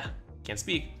open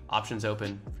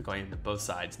if you're going into both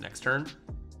sides next turn.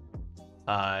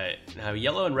 Now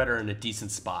yellow and red are in a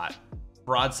decent spot.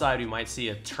 Broadside, we might see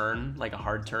a turn, like a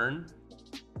hard turn,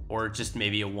 or just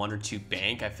maybe a 1 or 2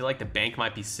 bank. I feel like the bank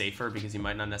might be safer because you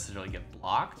might not necessarily get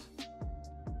blocked.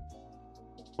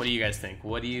 What do you guys think?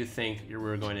 What do you think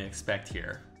we're going to expect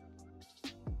here?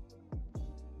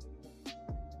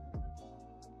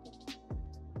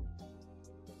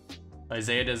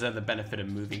 Isaiah does have the benefit of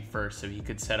moving first, so he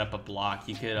could set up a block.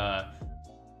 He could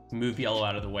move yellow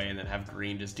out of the way and then have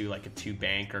green just do like a 2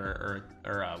 bank or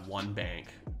a 1 bank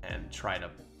and try to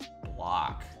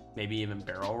block. Maybe even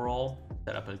barrel roll,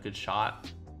 set up a good shot.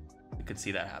 You could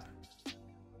see that happen.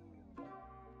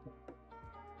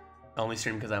 I only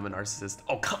stream because I'm a narcissist.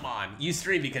 Oh, come on. You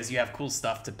stream because you have cool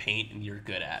stuff to paint and you're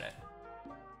good at it.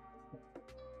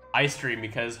 I stream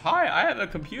because, hi, I have a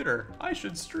computer. I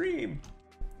should stream.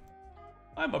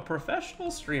 I'm a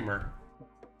professional streamer.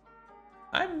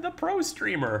 I'm the pro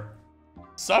streamer.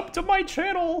 Sub to my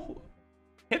channel.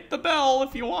 Hit the bell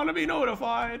if you want to be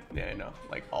notified. Yeah, I know,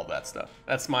 like all that stuff.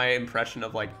 That's my impression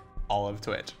of like all of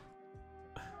Twitch.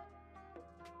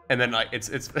 And then like it's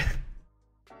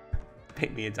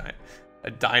paint me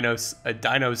a dino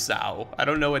sow. I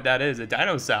don't know what that is. A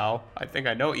dino sow. I think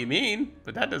I know what you mean,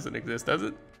 but that doesn't exist, does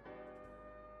it?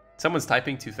 Someone's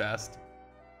typing too fast.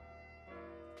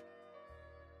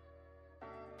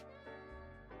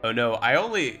 Oh no,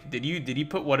 did you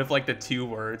put one of like the 2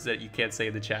 words that you can't say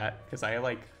in the chat? Because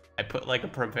I put like a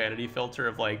profanity filter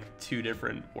of like 2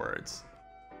 different words.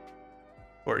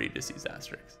 Or you just use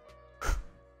asterisks.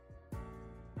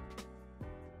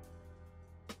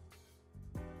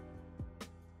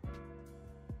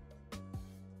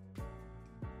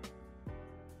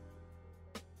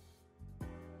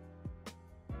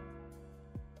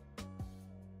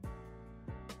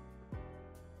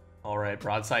 All right,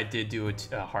 broadside did do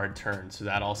a hard turn, so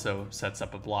that also sets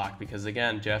up a block because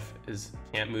again, Geoff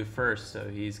can't move first, so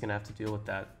he's gonna have to deal with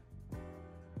that.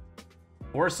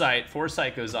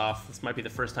 Foresight goes off. This might be the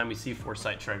first time we see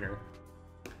Foresight trigger.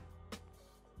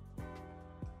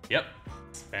 Yep,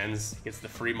 Spence gets the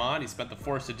free mod. He spent the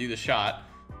force to do the shot.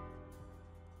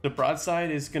 The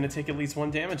broadside is gonna take at least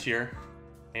 1 damage here,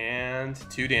 and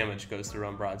 2 damage goes through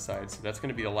on broadside, so that's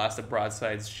gonna be the last of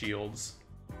broadside's shields.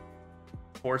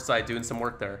 Foresight doing some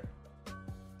work there.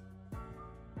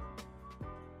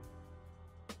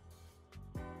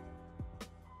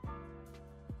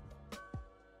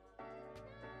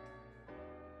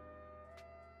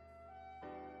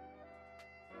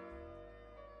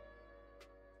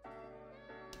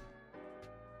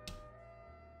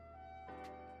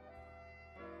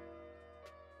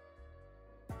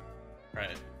 All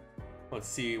right, let's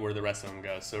see where the rest of them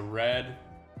go. So red,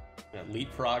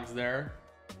 leapfrogs there.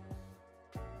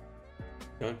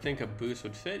 Don't think a boost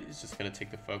would fit. He's just gonna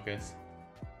take the focus.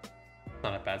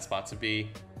 Not a bad spot to be.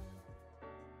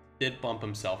 Did bump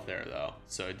himself there though,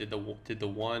 so it did the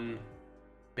 1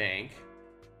 bank.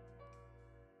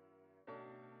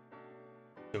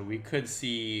 So we could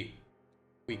see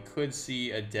we could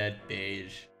see a dead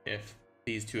beige if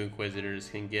these two Inquisitors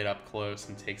can get up close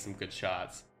and take some good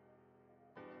shots.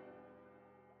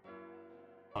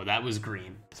 Oh, that was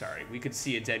green. Sorry, we could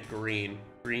see a dead green.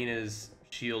 Green is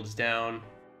shields down.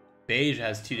 Beige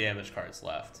has 2 damage cards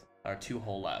left, or 2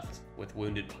 hull left with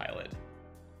Wounded Pilot.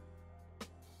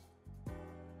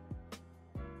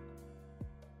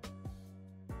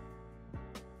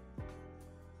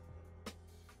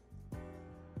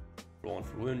 Rolling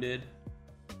for Wounded.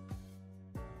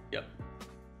 Yep.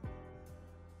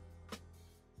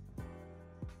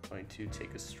 Going to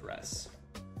take a stress.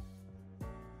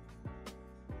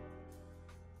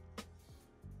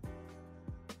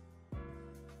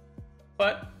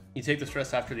 But you take the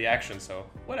stress after the action, so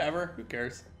whatever, who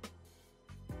cares?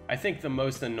 I think the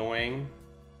most annoying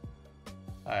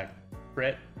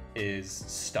crit is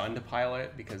Stunned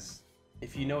Pilot, because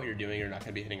if you know what you're doing, you're not going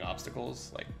to be hitting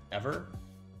obstacles, like, ever.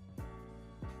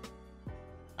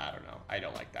 I don't know. I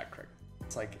don't like that crit.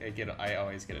 It's like, I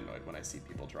always get annoyed when I see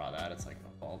people draw that. It's like,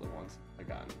 of all the ones I've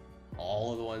gotten.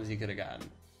 All of the ones you could have gotten.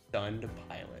 Stunned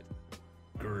Pilot.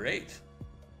 Great.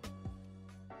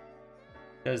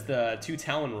 Does the 2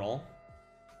 Talon roll,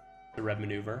 the red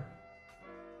maneuver.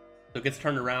 So it gets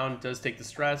turned around, does take the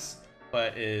stress,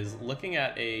 but is looking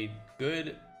at a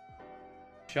good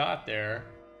shot there.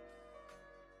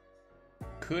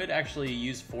 Could actually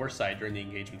use Foresight during the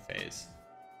engagement phase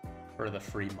for the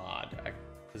free mod,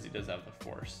 because he does have the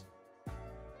Force.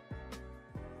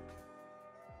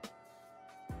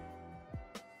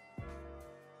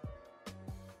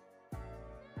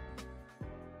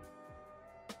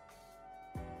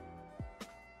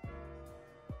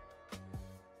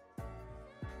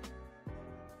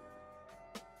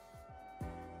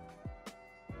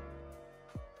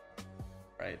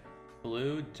 Right,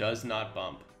 blue does not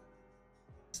bump.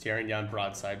 Staring down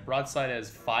broadside. Broadside has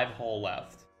 5 hull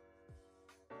left.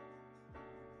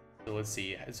 So let's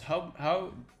see.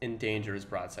 How in danger is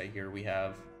broadside here? We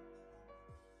have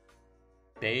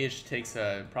beige takes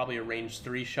probably a range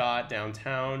 3 shot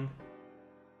downtown.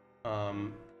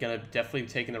 Gonna definitely be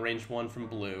taking the range 1 from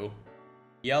blue.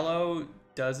 Yellow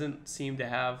doesn't seem to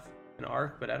have an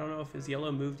arc, but I don't know if his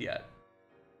yellow moved yet.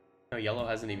 No, yellow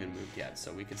hasn't even moved yet,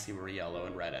 so we can see where yellow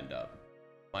and red end up.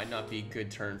 Might not be a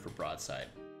good turn for broadside.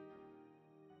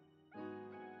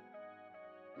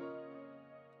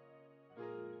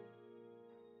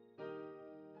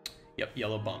 Yep,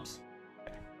 yellow bumps.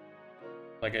 Okay.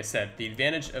 Like I said, the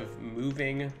advantage of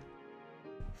moving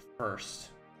first,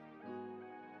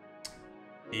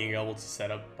 being able to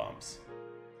set up bumps.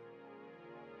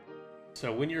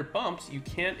 So when you're bumped, you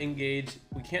can't engage,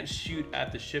 we can't shoot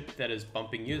at the ship that is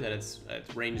bumping you, that it's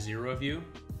at range 0 of you.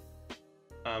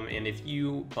 And if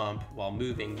you bump while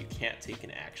moving, you can't take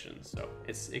an action. So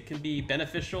it can be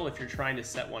beneficial if you're trying to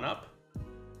set one up,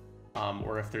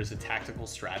 or if there's a tactical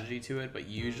strategy to it, but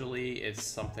usually it's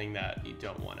something that you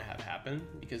don't want to have happen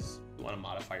because you want to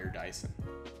modify your dice.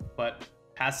 But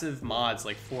passive mods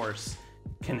like Force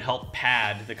can help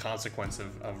pad the consequence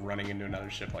of running into another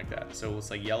ship like that. So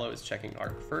it's like yellow is checking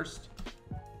arc first.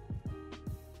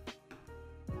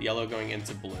 Yellow going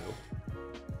into blue.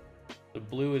 The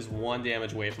blue is 1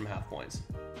 damage away from half points.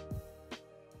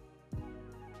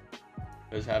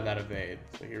 Does have that evade.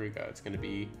 So here we go. It's going to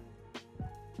be...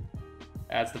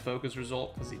 Adds the focus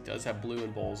result because he does have blue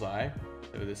and bullseye.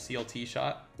 So the CLT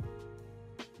shot.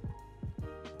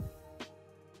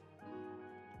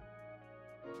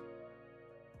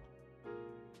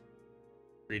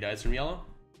 Three dice from yellow.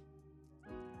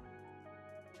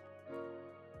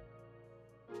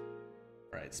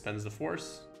 Alright, spends the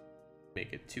force.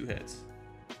 Make it 2 hits.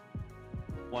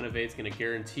 1 evade's gonna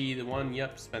guarantee the 1.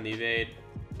 Yep, spend the evade.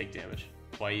 Take damage.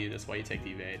 That's why you take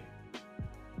the evade.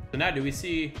 So now do we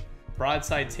see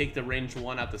broadside take the range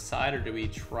 1 out the side, or do we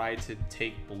try to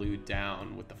take blue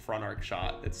down with the front arc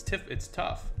shot? It's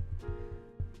tough.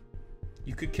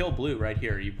 You could kill blue right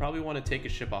here. You probably want to take a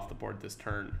ship off the board this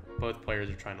turn. Both players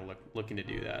are trying to looking to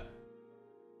do that.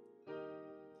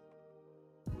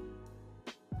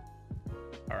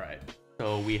 All right.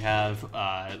 So we have,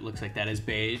 it looks like that is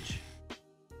beige.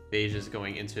 Beige is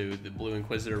going into the blue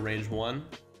Inquisitor range 1.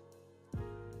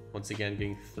 Once again,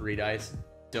 getting 3 dice.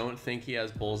 Don't think he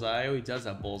has bullseye. Oh, he does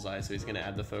have bullseye, so he's going to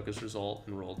add the focus result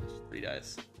and roll 3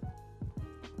 dice.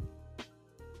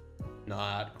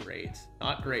 Not great.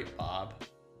 Not great, Bob.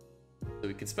 So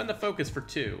we can spend the focus for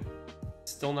 2.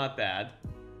 Still not bad.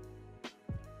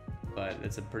 But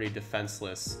it's a pretty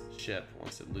defenseless ship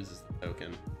once it loses the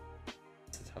token.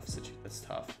 It's a tough situation. That's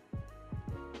tough.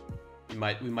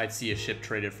 We might see a ship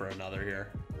traded for another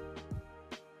here.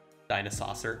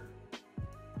 Dinosaur.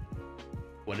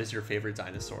 What is your favorite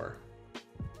dinosaur?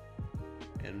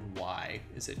 and why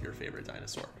is it your favorite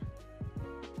dinosaur?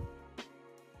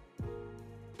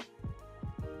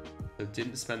 So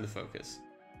didn't spend the focus.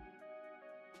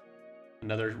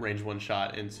 Another range 1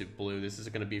 shot into blue. This is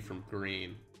going to be from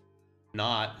green,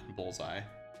 not bullseye.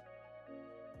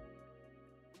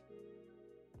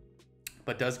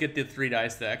 But does get the 3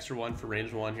 dice, the extra 1 for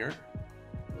range 1 here.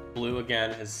 Blue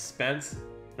again has spent.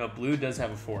 No, blue does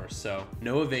have a force, so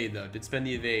no evade though. Did spend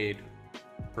the evade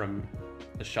from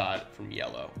the shot from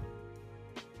yellow.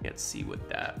 Can't see what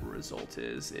that result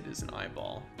is. It is an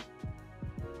eyeball.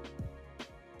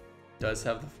 Does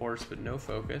have the force, but no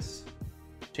focus.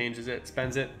 Changes it,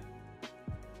 spends it.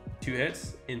 2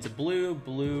 hits into blue.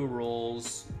 Blue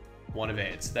rolls 1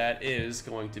 evade. So that is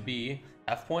going to be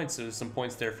half points. So there's some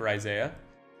points there for Isaiah.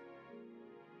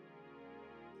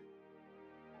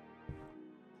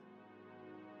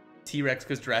 T-Rex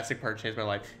because Jurassic Park changed my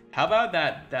life. How about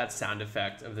that sound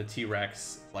effect of the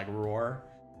T-Rex like roar?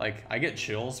 Like I get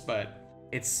chills, but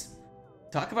it's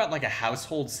talk about like a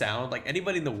household sound. Like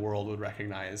anybody in the world would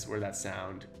recognize where that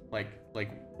sound like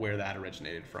where that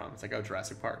originated from. It's like, oh,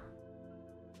 Jurassic Park.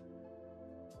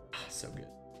 Ah, so good.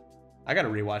 I gotta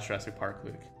rewatch Jurassic Park,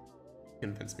 Luke.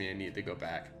 Convinced me I need to go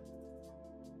back.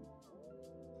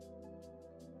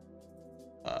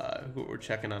 Who we're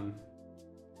checking on.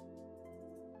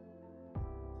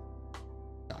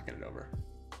 Knocking it over.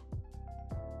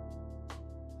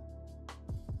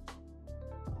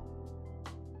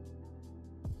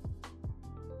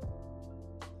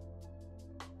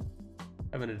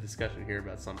 Having a discussion here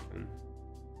about something.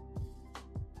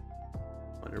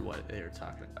 Wonder what they're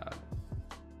talking about.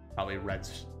 Probably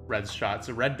red's shot.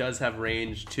 So red does have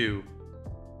range 2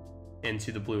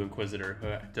 into the blue Inquisitor,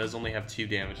 who does only have 2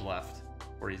 damage left,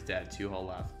 or he's dead. 2 hull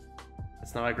left.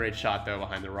 It's not a great shot though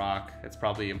behind the rock. It's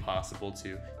probably impossible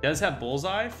to. Does have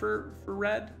bullseye for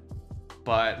red,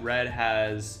 but red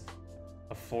has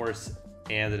a force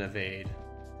and an evade.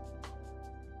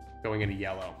 Going into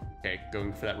yellow. Okay,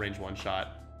 going for that range 1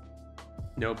 shot.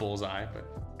 No bullseye, but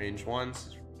range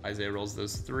 1s. Isaiah rolls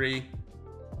those 3.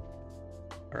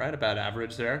 All right, about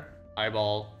average there.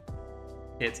 Eyeball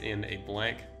hits in a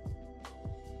blank.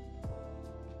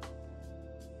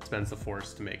 Spends the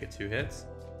force to make it 2 hits.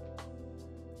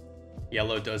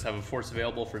 Yellow does have a force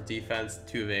available for defense.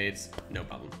 2 evades, no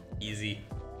problem. Easy.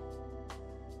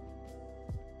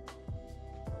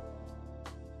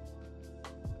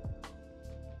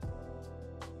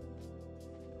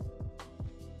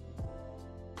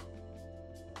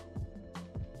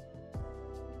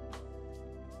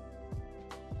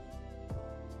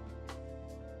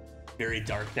 Very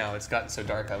dark now. It's gotten so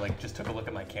dark. I like just took a look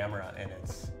at my camera and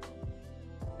it's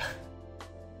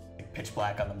like pitch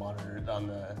black on the monitor, on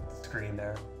the screen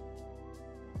there.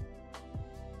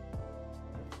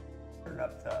 Turn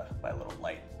up my little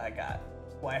light I got.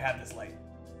 Why I have this light.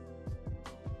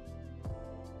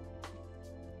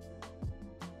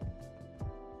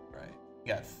 Right.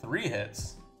 You got 3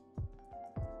 hits.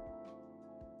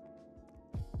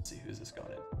 Let's see, who's this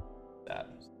going in? That.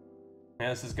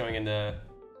 And this is going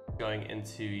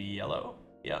into yellow.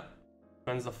 Yeah.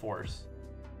 Spends the force.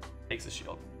 Takes the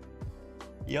shield.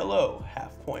 Yellow,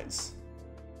 half points.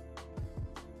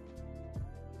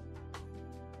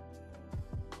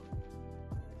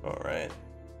 All right.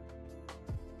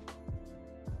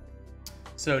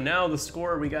 So now the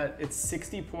score we got, it's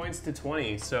 60 points to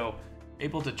 20. So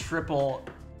able to triple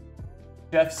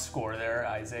Geoff's score there.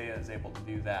 Isaiah is able to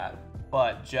do that.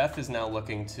 But Geoff is now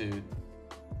looking to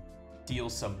deal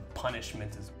some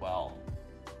punishment as well.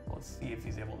 Let's see if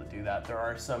he's able to do that. There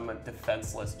are some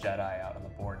defenseless Jedi out on the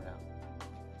board now.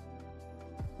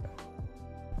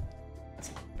 That's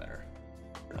a little better.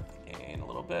 Turn up the gain a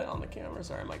little bit on the camera.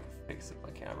 Sorry, I'm like fixing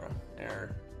my camera.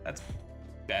 There. That's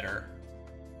better.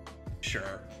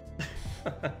 Sure.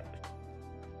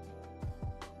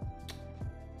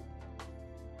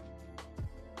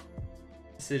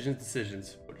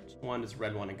 Decisions. Which one does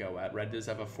red want to go at? Red does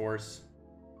have a force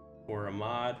for a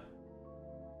mod.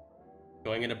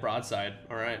 Going into broadside.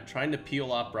 All right, trying to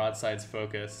peel off broadside's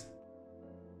focus.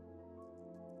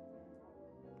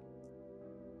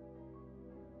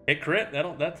 Hit crit.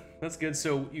 That's good.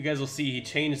 So you guys will see he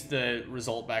changed the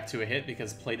result back to a hit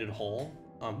because plated hull.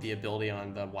 The ability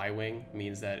on the Y-wing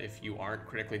means that if you aren't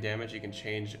critically damaged, you can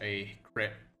change a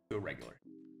crit to a regular.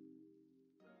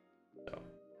 So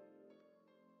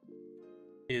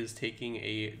is taking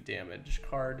a damage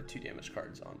card, 2 damage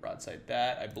cards on broadside.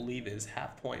 That I believe is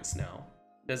half points now.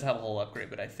 It does have a whole upgrade,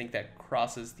 but I think that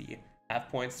crosses the half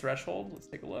points threshold. Let's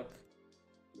take a look.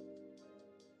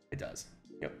 It does.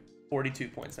 Yep, 42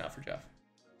 points now for Geoff.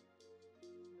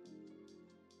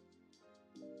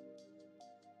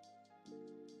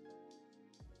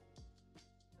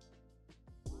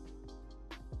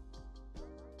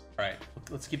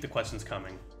 let's keep the questions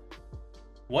coming.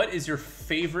 What is your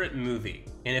favorite movie?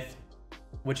 And if,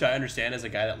 which I understand as a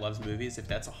guy that loves movies, if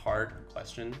that's a hard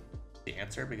question to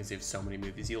answer because you have so many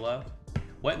movies you love,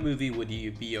 what movie would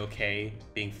you be okay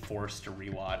being forced to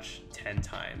rewatch 10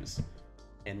 times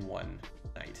in one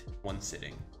night, one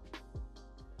sitting?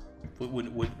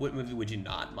 What movie would you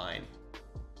not mind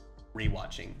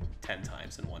rewatching 10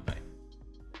 times in one night?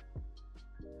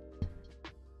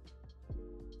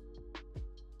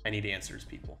 I need answers,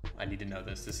 people. I need to know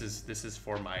this. This is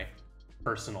for my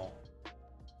personal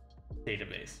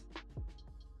database.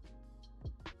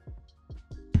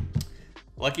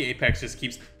 Lucky Apex just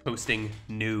keeps posting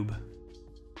noob.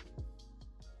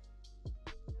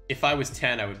 If I was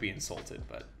 10, I would be insulted,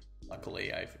 but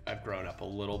luckily I've grown up a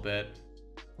little bit.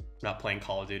 I'm not playing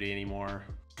Call of Duty anymore.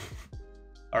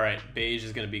 All right, Beige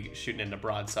is gonna be shooting into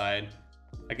Broadside.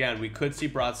 Again, we could see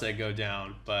Broadside go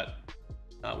down, but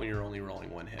not when you're only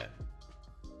rolling one hit.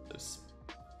 So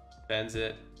spends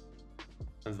it,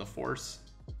 spends the force.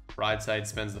 Broadside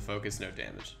spends the focus, no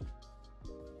damage.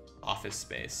 Office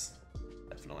Space,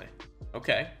 definitely.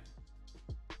 Okay.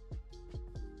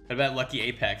 What about Lucky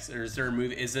Apex? Or is there a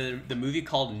movie? Is it the movie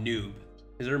called Noob?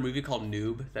 Is there a movie called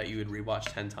Noob that you would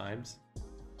rewatch 10 times?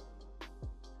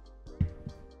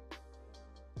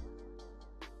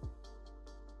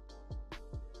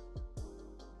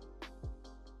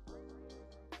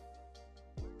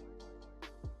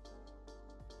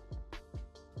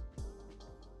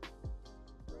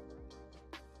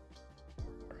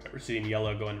 We're seeing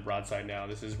yellow going to Broadside now.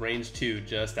 This is range 2,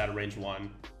 just out of range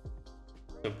 1.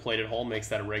 So plated hole makes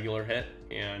that a regular hit,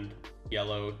 and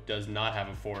yellow does not have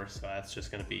a force, so that's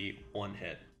just going to be 1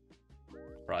 hit.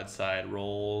 Broadside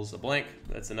rolls a blank.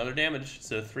 That's another damage.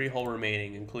 So 3 hull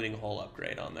remaining, including hull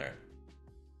upgrade on there.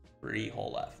 3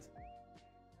 hull left.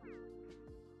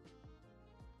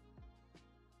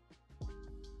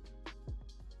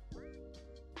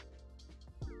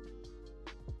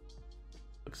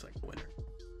 Looks like a winner.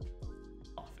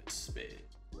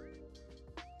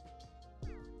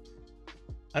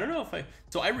 I don't know if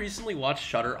so I recently watched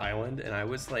Shutter Island and I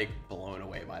was like blown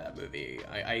away by that movie.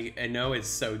 I know it's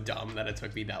so dumb that it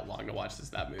took me that long to watch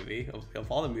that movie.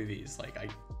 Of all the movies like I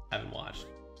haven't watched,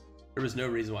 there was no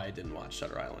reason why I didn't watch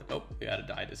Shutter Island. Oh, we had a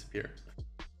die disappear.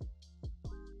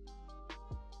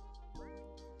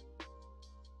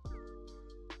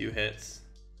 Few hits,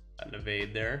 got an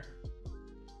evade there.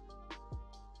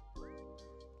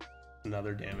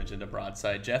 Another damage into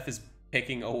Broadside. Geoff is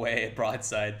picking away at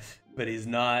Broadside, but he's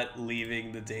not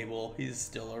leaving the table. He's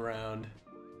still around.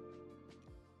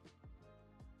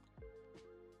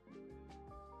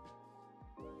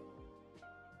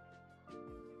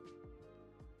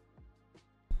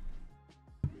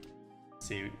 Let's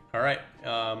see. All right.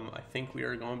 I think we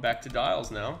are going back to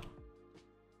dials now.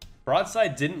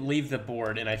 Broadside didn't leave the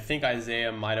board, and I think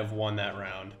Isaiah might have won that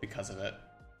round because of it.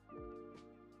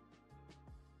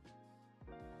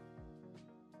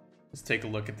 Let's take a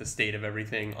look at the state of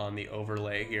everything on the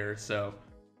overlay here. So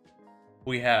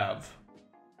we have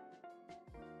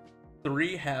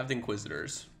 3 halved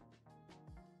Inquisitors.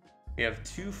 We have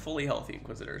 2 fully healthy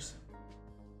Inquisitors.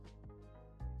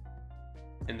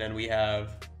 And then we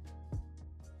have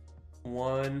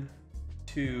 1,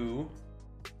 2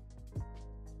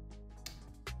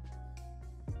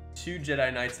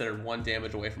 Jedi Knights that are 1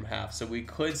 damage away from half. So we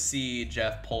could see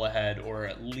Geoff pull ahead or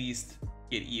at least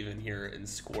get even here and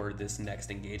score this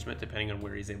next engagement, depending on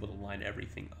where he's able to line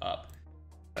everything up.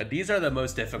 These are the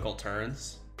most difficult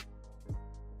turns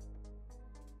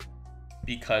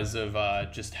because of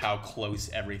just how close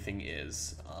everything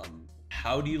is.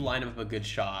 How do you line up a good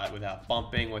shot without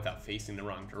bumping, without facing the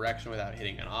wrong direction, without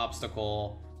hitting an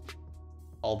obstacle?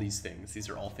 All these things. These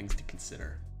are all things to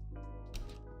consider.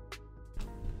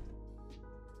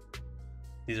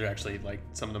 These are actually like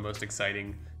some of the most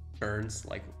exciting turns,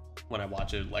 like when I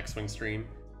watch a Lexwing stream,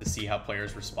 to see how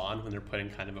players respond when they're put in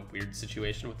kind of a weird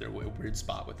situation with their weird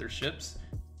spot with their ships,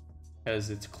 because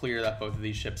it's clear that both of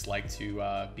these ships like to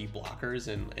be blockers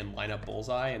and line up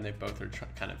bullseye, and they both are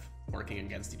kind of working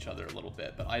against each other a little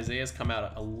bit. But Isaiah's come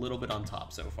out a little bit on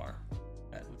top so far,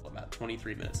 with about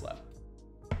 23 minutes left.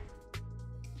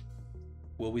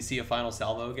 Will we see a final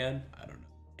salvo again? I don't know,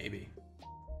 maybe.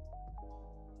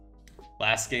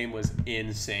 Last game was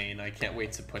insane. I can't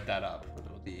wait to put that up.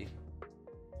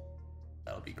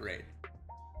 That'll be great.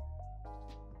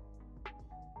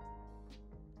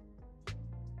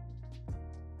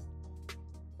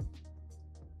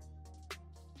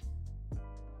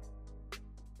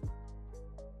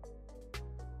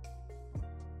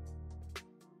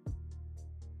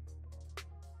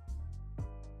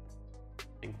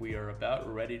 we are about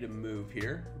ready to move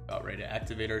here. About ready to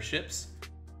activate our ships.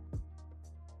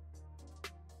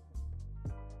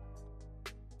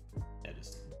 Yeah,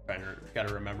 just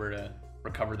gotta remember to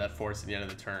recover that force at the end of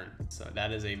the turn. So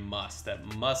that is a must. That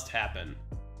must happen.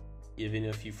 Even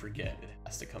if you forget, it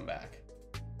has to come back.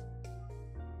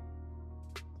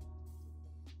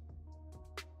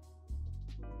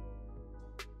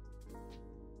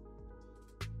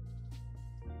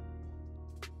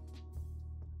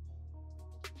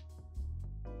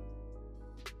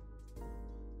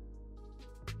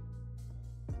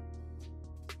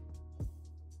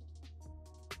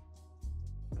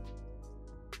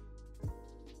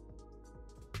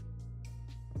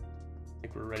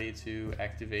 We're ready to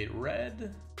activate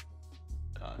red.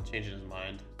 Changing his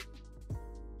mind.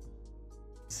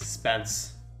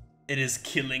 Suspense. It is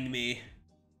killing me.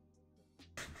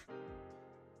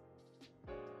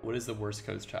 What is the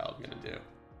WorstCoastChild gonna do?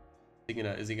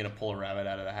 Is he gonna pull a rabbit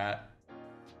out of the hat?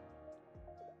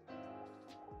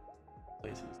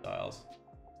 Placing his dials.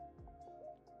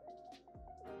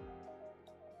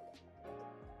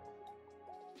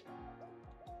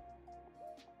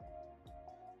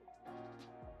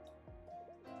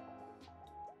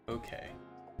 Okay.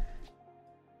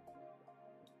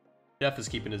 Geoff is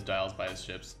keeping his dials by his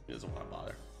ships. He doesn't want to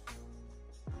bother.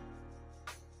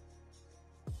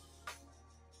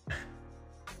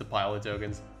 The pile of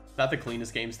tokens. Not the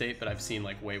cleanest game state, but I've seen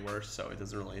like way worse, so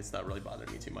it's not really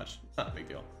bothering me too much. Not a big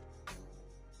deal.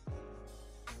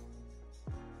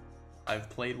 I've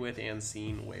played with and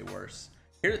seen way worse.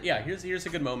 Here's a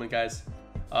good moment, guys.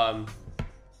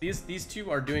 These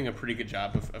two are doing a pretty good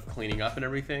job of cleaning up and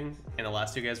everything, and the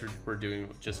last two guys were doing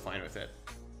just fine with it.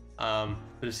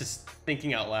 But it's just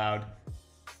thinking out loud.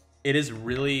 It is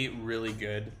really, really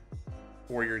good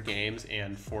for your games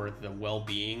and for the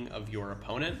well-being of your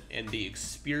opponent and the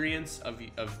experience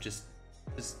of just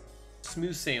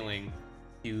smooth sailing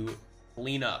to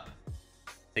clean up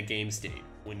the game state.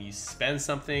 When you spend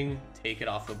something, take it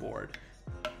off the board.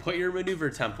 Put your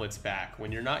maneuver templates back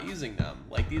when you're not using them.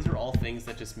 Like, these are all things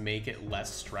that just make it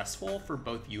less stressful for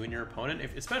both you and your opponent,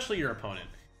 especially your opponent.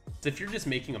 So if you're just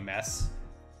making a mess,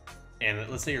 and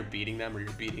let's say you're beating them or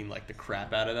you're beating like the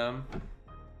crap out of them,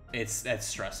 that's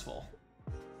stressful.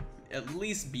 At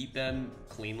least beat them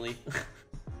cleanly.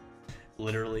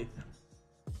 Literally.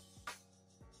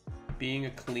 Being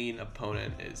a clean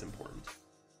opponent is important.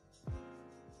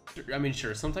 I mean,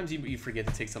 sure, sometimes you forget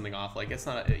to take something off. Like,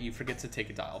 you forget to take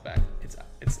a dial back.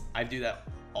 I do that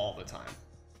all the time.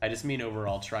 I just mean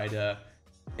overall,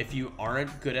 if you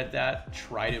aren't good at that,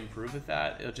 try to improve at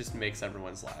that. It just makes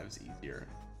everyone's lives easier.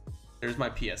 There's my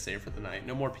PSA for the night.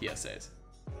 No more PSAs.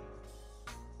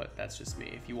 But that's just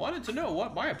me. If you wanted to know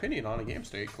what my opinion on a game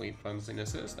state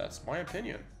cleanliness is, that's my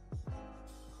opinion.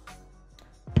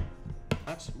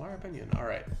 That's my opinion. All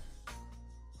right.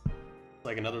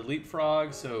 Like another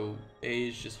leapfrog, so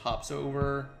Age just hops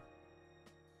over.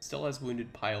 Still has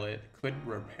wounded pilot. Could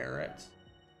repair it.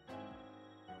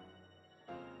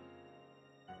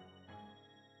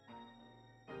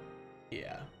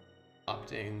 Yeah.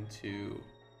 Opting to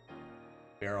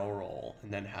barrel roll,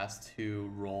 and then has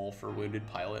to roll for wounded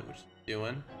pilot, which he's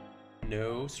doing.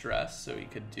 No stress, so he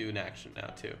could do an action now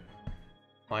too.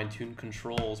 Fine-tuned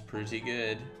controls, pretty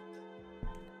good.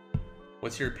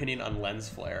 What's your opinion on lens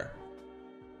flare?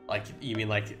 Like, you mean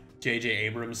like J.J.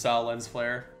 Abrams style lens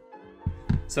flare?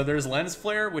 So there's lens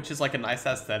flare, which is like a nice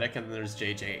aesthetic, and then there's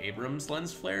J.J. Abrams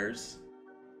lens flares.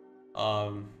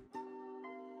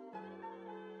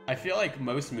 I feel like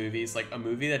most movies, like a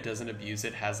movie that doesn't abuse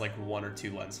it, has like 1 or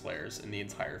 2 lens flares in the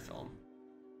entire film.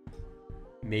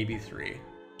 Maybe 3.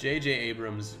 J.J.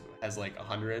 Abrams has like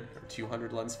 100 or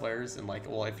 200 lens flares, and like,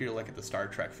 well, if you look at the Star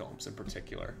Trek films in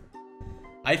particular.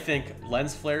 I think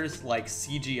lens flares like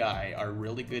CGI are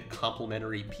really good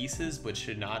complementary pieces, but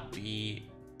should not be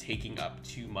taking up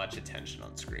too much attention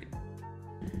on screen.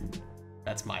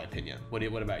 That's my opinion. What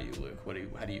about you, Luke?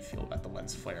 How do you feel about the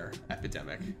lens flare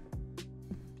epidemic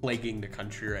plaguing the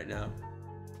country right now?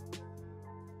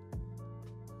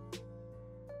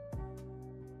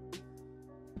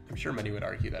 I'm sure many would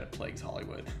argue that it plagues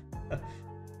Hollywood. All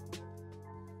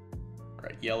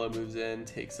right, yellow moves in,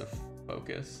 takes a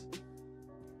focus.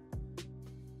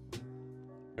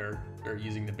 They're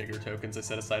using the bigger tokens I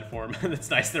set aside for him. It's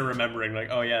nice they're remembering, like,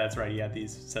 oh yeah, that's right, he had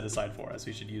these set aside for us.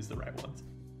 We should use the right ones.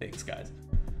 Thanks, guys.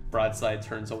 Broadside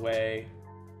turns away.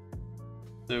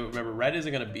 So remember, red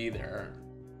isn't going to be there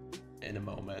in a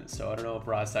moment, so I don't know if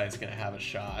Broadside's going to have a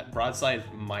shot. Broadside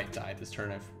might die this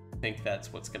turn. I think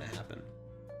that's what's going to happen.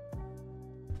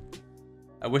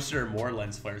 I wish there were more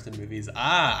lens flares in movies.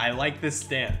 I like this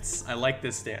stance. I like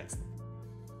this stance.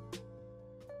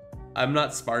 I'm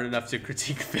not smart enough to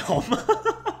critique film.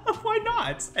 Why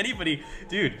not? Anybody,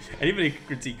 dude, anybody can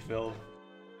critique film.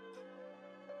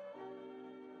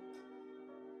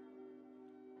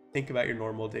 Think about your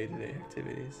normal day-to-day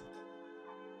activities.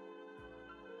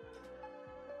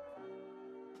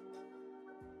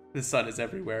 The sun is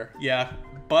everywhere. Yeah,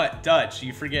 but Dutch,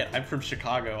 you forget, I'm from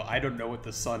Chicago. I don't know what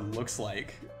the sun looks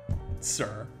like,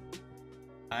 sir.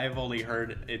 I've only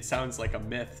heard, it sounds like a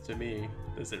myth to me.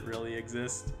 Does it really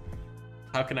exist?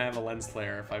 How can I have a lens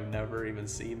flare if I've never even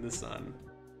seen the sun?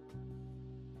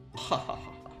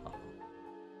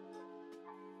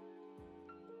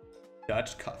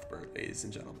 Dutch Cuthbert, ladies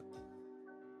and gentlemen.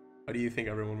 Why do you think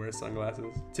everyone wears sunglasses?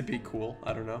 To be cool,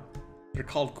 I don't know. They're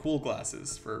called cool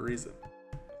glasses for a reason.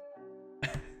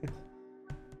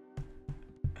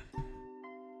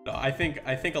 No, I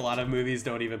think a lot of movies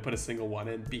don't even put a single one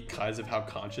in because of how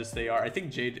conscious they are. I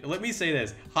think let me say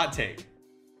this, hot take.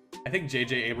 I think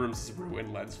J.J. Abrams has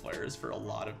ruined lens flares for a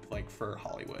lot of, like, for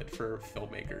Hollywood, for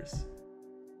filmmakers.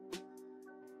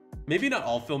 Maybe not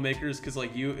all filmmakers, because,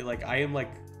 like, I am,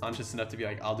 like, conscious enough to be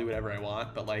like, I'll do whatever I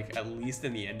want, but, like, at least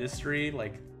in the industry,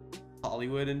 like,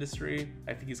 Hollywood industry,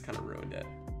 I think he's kind of ruined it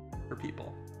for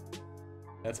people.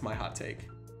 That's my hot take.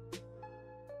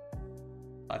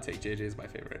 Hot take, JJ is my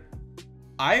favorite.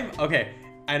 Okay,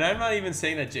 and I'm not even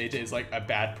saying that JJ is like a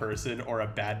bad person or a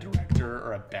bad director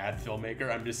or a bad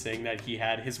filmmaker. I'm just saying that he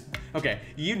had his, okay,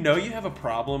 you know you have a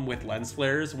problem with lens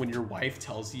flares when your wife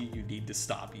tells you you need to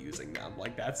stop using them.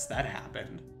 Like that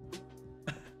happened.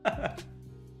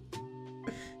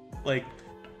 Like,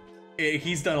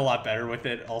 he's done a lot better with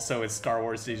it. Also, it's Star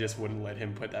Wars, they just wouldn't let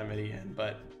him put that many in,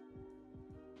 but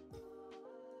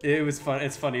it was fun.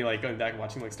 It's funny, like, going back and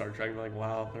watching, like, Star Trek, and like,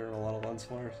 wow, there are a lot of lens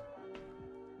flares.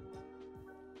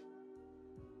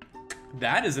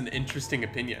 That is an interesting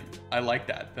opinion. I like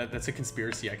that. That's a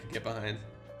conspiracy I could get behind.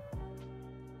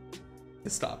 To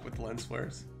stop with lens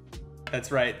flares.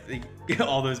 That's right.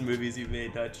 All those movies you've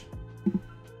made, Dutch.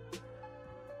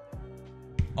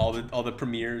 All the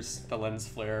premieres, the lens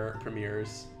flare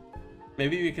premieres.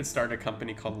 Maybe we could start a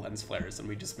company called Lens Flares and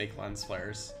we just make lens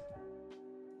flares.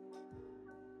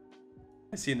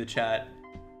 I see in the chat,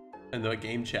 in the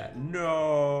game chat.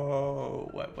 No,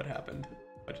 what happened?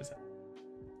 What just happened?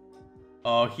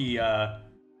 Oh,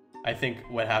 I think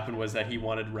what happened was that he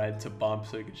wanted red to bump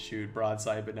so he could shoot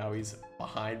broadside, but now he's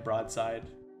behind broadside.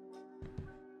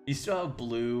 You still have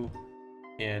blue,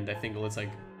 and I think it looks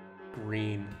like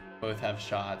green. Both have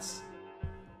shots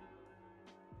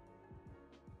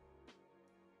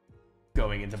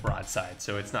going into broadside,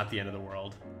 so it's not the end of the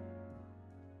world.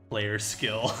 Player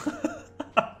skill.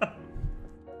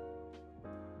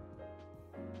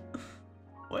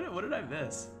 What did I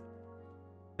miss?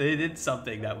 They did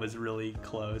something that was really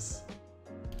close.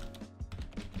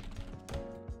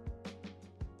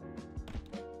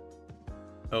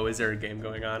 Oh, is there a game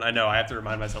going on? I know, I have to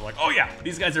remind myself, like, oh yeah,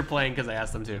 these guys are playing because I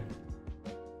asked them to.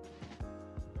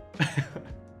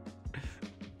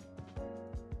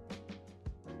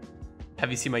 Have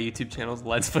you seen my YouTube channels?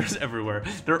 Lens flares everywhere.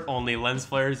 They're only lens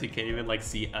flares. You can't even like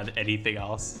see anything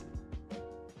else.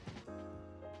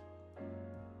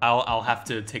 I'll have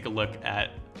to take a look at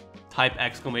type !!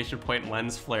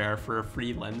 lens flare for a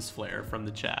free lens flare from the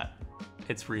chat.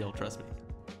 It's real, trust me.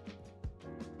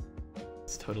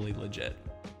 It's totally legit.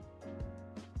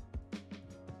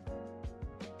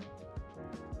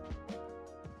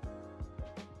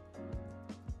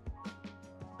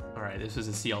 All right, this is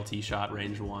a CLT shot,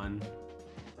 range 1.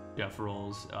 Geoff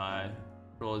rolls.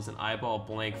 Roll is an eyeball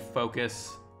blank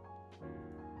focus.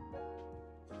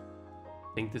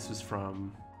 I think this was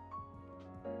from.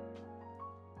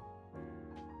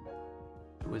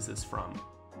 Who is this from?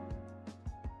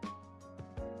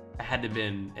 It had to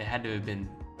have been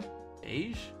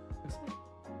beige?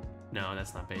 No,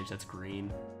 that's not beige, that's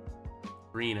green.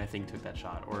 Green, I think, took that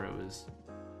shot, or it was.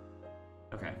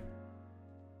 Okay.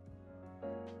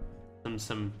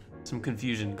 Some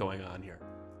confusion going on here.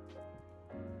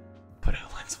 Put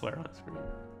a lens flare on screen.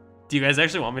 Do you guys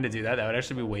actually want me to do that? That would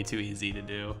actually be way too easy to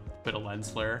do. Put a lens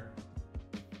flare.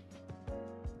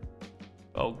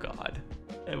 Oh god.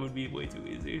 That would be way too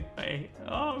easy.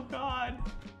 Oh god.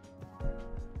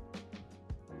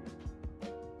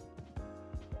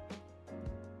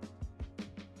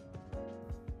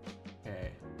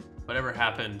 Okay. Whatever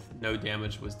happened, no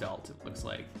damage was dealt, it looks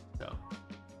like. So.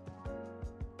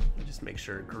 Just make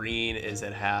sure green is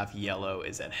at half, yellow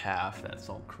is at half. That's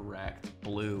all correct.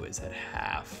 Blue is at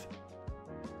half.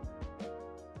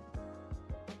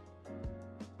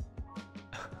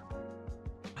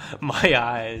 My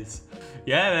eyes.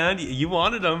 Yeah, man, you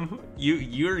wanted them.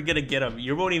 You're gonna get them.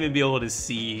 You won't even be able to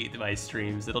see my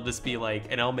streams. It'll just be like,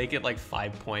 and I'll make it like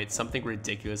 5 points, something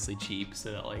ridiculously cheap,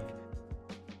 so that like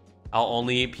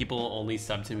people only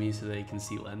sub to me so they can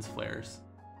see lens flares.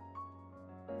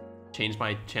 Change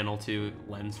my channel to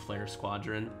Lens Flare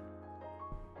Squadron.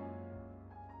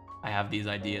 I have these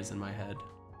ideas in my head.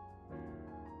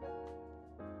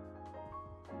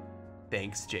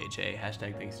 Thanks, JJ.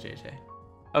 Hashtag thanks, JJ.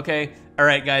 Okay, all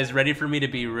right, guys, ready for me to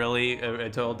be really a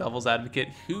total devil's advocate?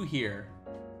 Who here?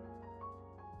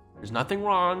 There's nothing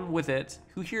wrong with it.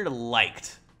 Who here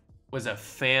was a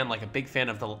fan, like a big fan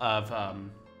of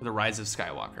the Rise of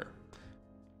Skywalker?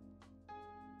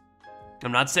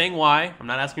 I'm not saying why. I'm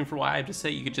not asking for why.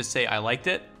 You could just say I liked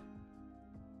it,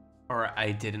 or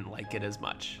I didn't like it as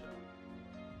much.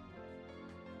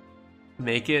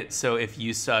 Make it so if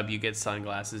you sub, you get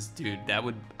sunglasses, dude.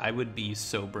 I would be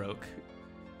so broke.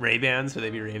 Ray-Bans, would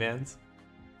they be Ray-Bans?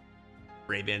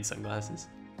 Ray-Ban sunglasses.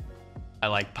 I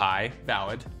like pie,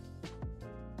 valid.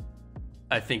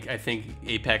 I think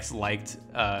Apex liked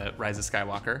Rise of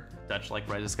Skywalker. Dutch liked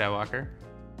Rise of Skywalker.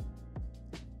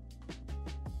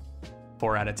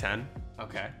 4 out of 10.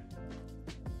 Okay.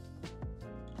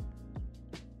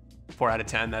 4 out of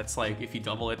 10. That's like, if you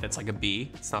double it, that's like a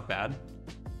B. It's not bad.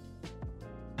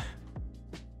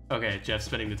 Okay, Geoff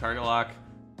spinning the target lock.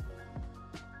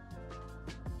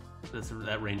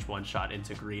 That range 1 shot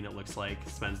into green, it looks like.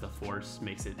 Spends the force,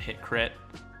 makes it hit crit.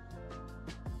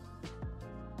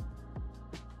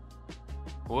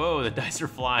 Whoa, the dice are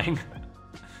flying.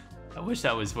 I wish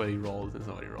that was what he rolled. That's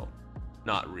not what he rolled.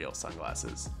 Not real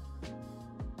sunglasses.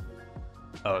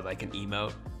 Oh, like an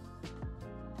emote.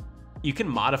 You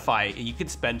can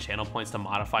spend channel points to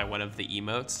modify one of the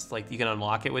emotes. Like, you can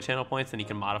unlock it with channel points, and you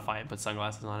can modify it and put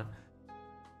sunglasses on it.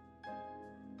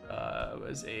 It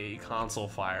was a console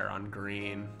fire on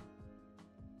green.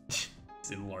 It's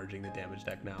enlarging the damage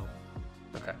deck now.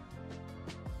 Okay.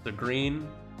 So green,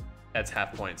 that's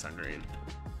half points on green.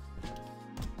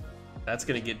 That's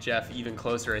gonna get Geoff even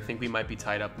closer. I think we might be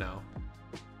tied up now.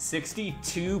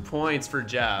 62 points for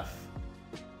Geoff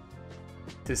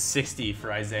to 60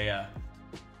 for Isaiah.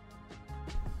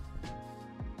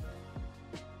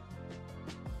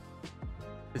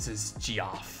 This is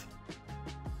Geoff.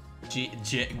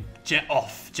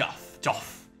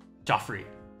 Joffrey.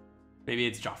 Maybe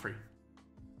it's Joffrey.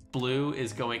 Blue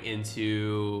is going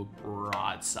into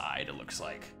broadside, it looks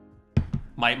like.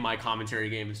 My commentary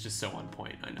game is just so on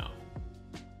point, I know.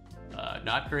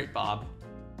 Not great, Bob.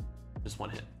 Just 1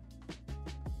 hit.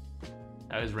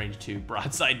 That was range 2.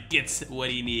 Broadside gets what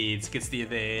he needs. Gets the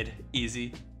evade.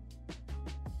 Easy.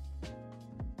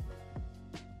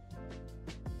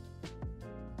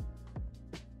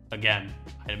 Again,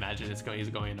 I imagine he's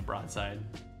going into broadside.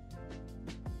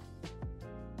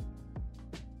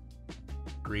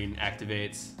 Green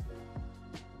activates.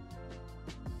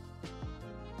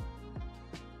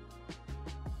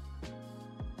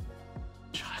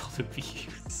 Child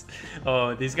abuse.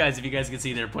 Oh, these guys, if you guys can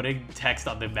see, they're putting text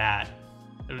on the mat.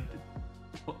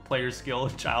 Player skill,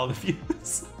 child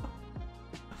abuse.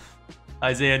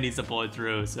 Isaiah needs to pull it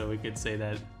through, so we could say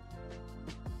that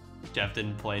Geoff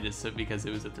didn't play this because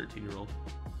it was a 13-year-old.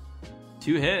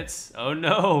 2 hits. Oh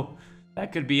no.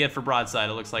 That could be it for broadside.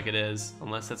 It looks like it is.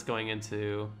 Unless that's going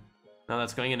into... No,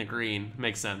 that's going into green.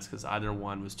 Makes sense because either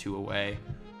one was 2 away.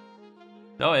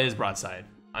 No, it is broadside.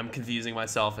 I'm confusing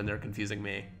myself and they're confusing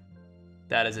me.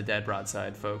 That is a dead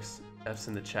broadside, folks. F's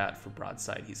in the chat for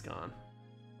broadside. He's gone.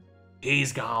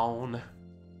 He's gone.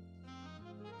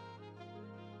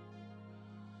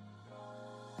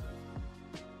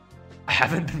 I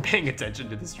haven't been paying attention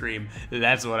to the stream.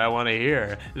 That's what I want to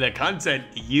hear. The content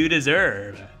you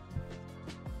deserve.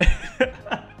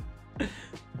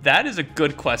 That is a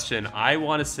good question. I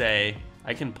want to say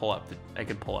I can pull up the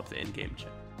in-game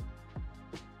chat.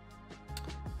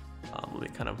 Let me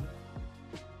kind of.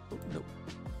 Oh, nope.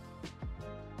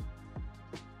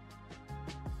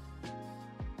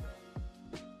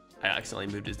 I accidentally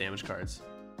moved his damage cards.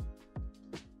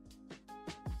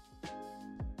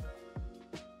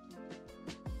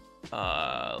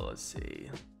 Let's see.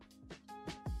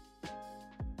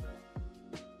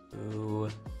 Ooh.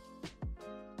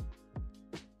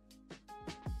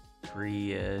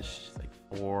 3-ish,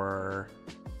 like 4.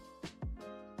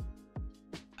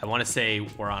 I want to say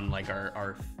we're on like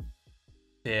our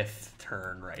 5th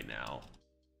turn right now.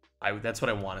 That's what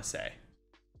I want to say.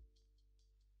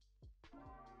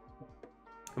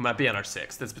 We might be on our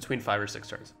 6th. That's between 5 or 6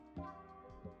 turns.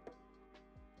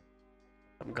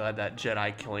 I'm glad that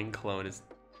Jedi killing clone is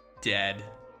dead.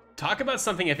 Talk about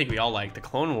something I think we all like, the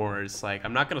Clone Wars. Like,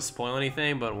 I'm not gonna spoil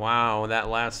anything, but wow, that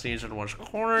last season was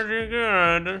pretty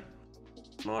good.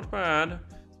 Not bad.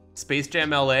 Space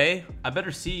Jam LA. I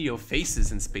better see your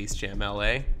faces in Space Jam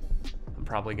LA. I'm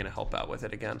probably gonna help out with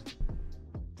it again.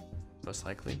 Most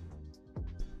likely.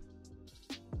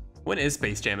 When is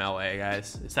Space Jam LA,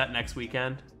 guys? Is that next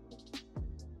weekend?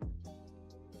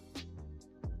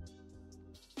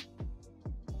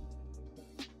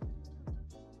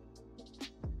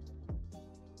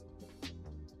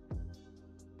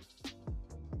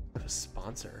 A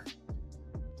sponsor.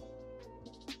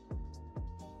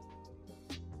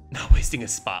 Not wasting a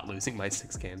spot, losing my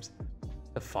 6 games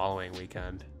the following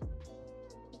weekend.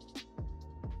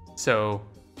 So,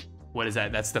 what is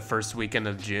that? That's the first weekend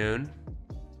of June,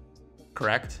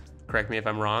 correct? Correct me if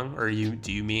I'm wrong, or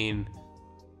do you mean?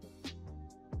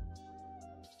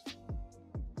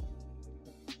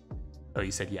 Oh,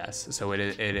 you said yes. So it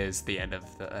is the end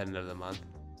of the month.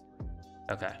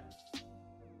 Okay.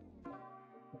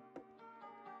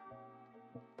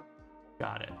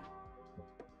 Got it.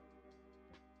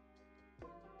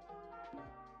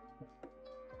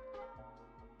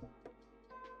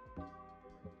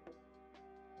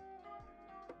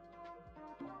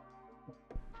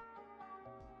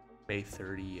 May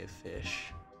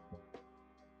 30th-ish.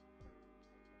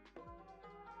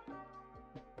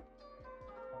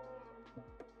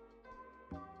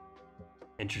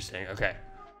 Interesting. Okay.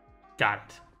 Got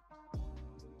it.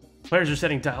 Players are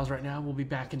setting dials right now. We'll be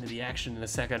back into the action in a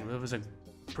second. It was a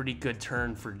pretty good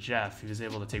turn for Geoff. He was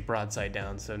able to take broadside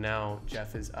down. So now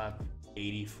Geoff is up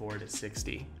 84 to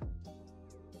 60.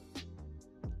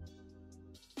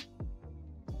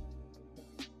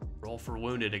 Roll for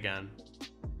wounded again.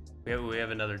 We have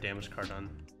another damage card on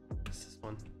this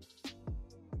one.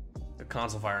 The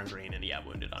console fire on green, and yeah,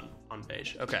 wounded on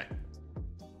beige. Okay.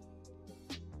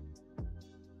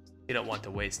 You don't want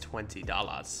to waste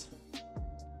 $20.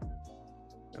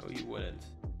 No, you wouldn't.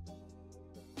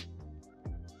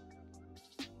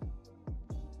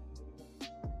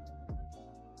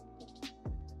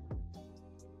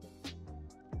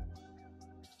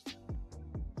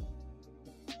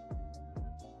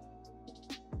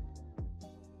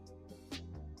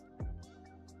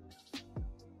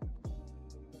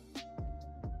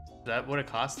 Is that what it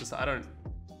costs us? I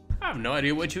have no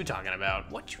idea what you're talking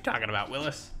about. What you talking about,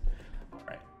 Willis? All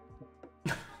right.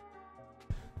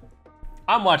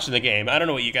 I'm watching the game. I don't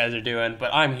know what you guys are doing,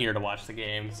 but I'm here to watch the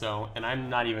game. So, and I'm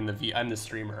not even I'm the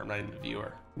streamer. I'm not even the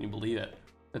viewer. Can you believe it?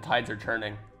 The tides are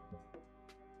turning.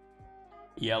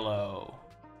 Yellow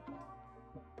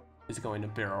is going to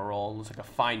barrel roll. Looks like a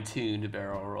fine-tuned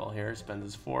barrel roll here. Spends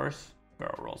his force.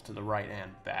 Barrel rolls to the right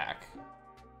and back.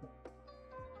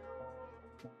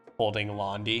 Folding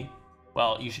laundry.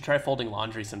 Well, you should try folding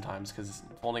laundry sometimes, because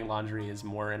folding laundry is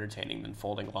more entertaining than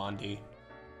folding laundry.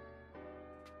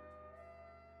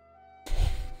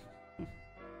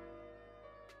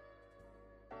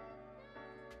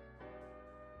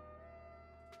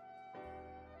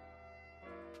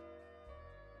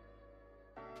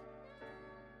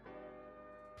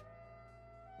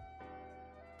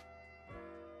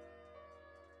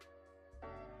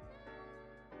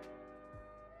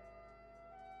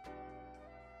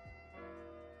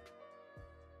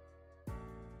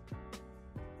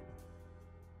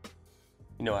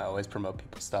 You know I always promote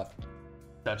people's stuff.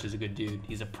 Dutch is a good dude.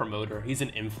 He's a promoter. He's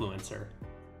an influencer.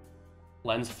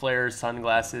 Lens flares,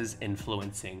 sunglasses,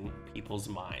 influencing people's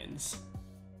minds.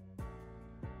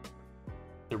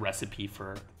 The recipe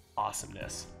for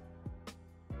awesomeness.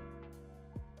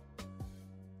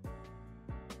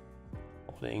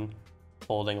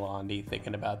 Folding laundry,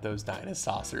 thinking about those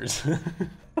dinosaurs.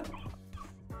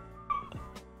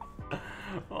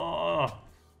 Oh,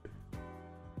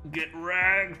 get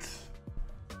wrecked.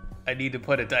 I need to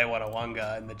put a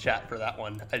Daiwanawanga in the chat for that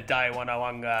one. A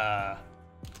Daiwanawanga.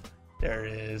 There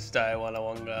it is,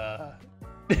 Daiwanawanga.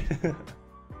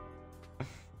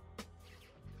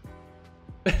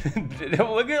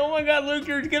 Look at, oh my god, Luke,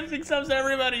 you're gifting subs to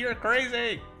everybody. You're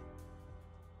crazy.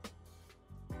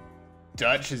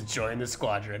 Dutch has joined the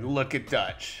squadron. Look at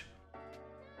Dutch.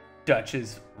 Dutch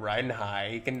is riding high.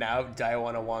 He can now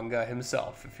Daiwanawanga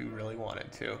himself if he really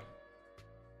wanted to.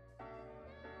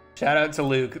 Shout out to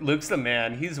Luke. Luke's the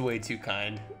man. He's way too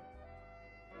kind.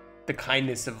 The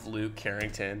kindness of Luke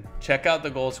Carrington. Check out the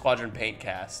Gold Squadron paint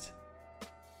cast.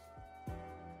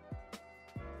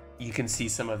 You can see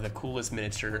some of the coolest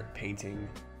miniature painting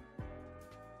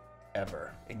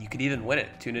ever. And you could even win it.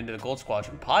 Tune into the Gold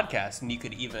Squadron podcast and you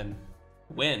could even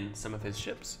win some of his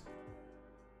ships.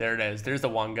 There it is. There's the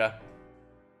Wanga.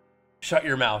 Shut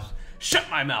your mouth. Shut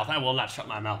my mouth. I will not shut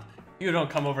my mouth. You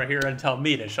don't come over here and tell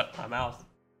me to shut my mouth.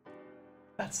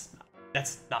 That's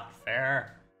not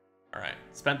fair. All right,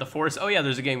 spent the force. Oh yeah,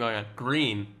 there's a game going on.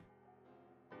 Green.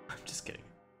 I'm just kidding.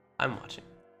 I'm watching.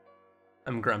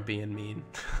 I'm grumpy and mean.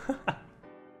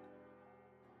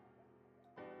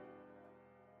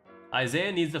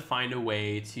 Isaiah needs to find a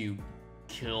way to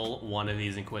kill one of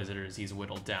these Inquisitors he's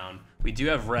whittled down. We do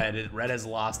have Red. Red has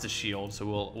lost a shield, so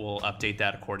we'll update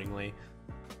that accordingly.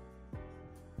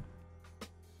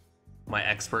 My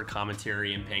expert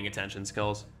commentary and paying attention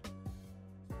skills.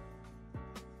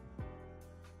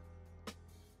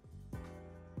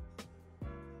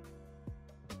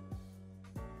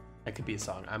 That could be a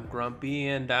song. I'm grumpy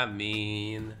and I'm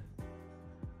mean,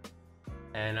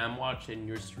 and I'm watching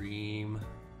your stream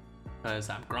because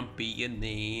I'm grumpy and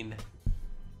mean.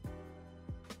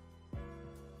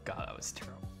 God, that was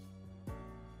terrible.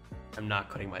 I'm not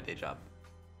quitting my day job.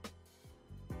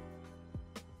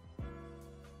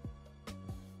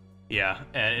 Yeah,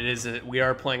 and it is. We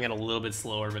are playing at a little bit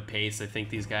slower of a pace. I think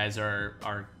these guys they're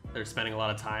spending a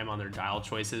lot of time on their dial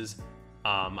choices.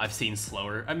 I've seen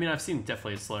slower. I mean, I've seen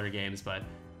definitely slower games, but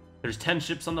there's 10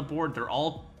 ships on the board. They're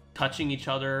all touching each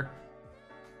other,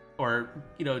 or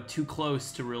too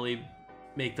close to really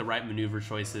make the right maneuver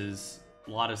choices.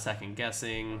 A lot of second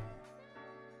guessing.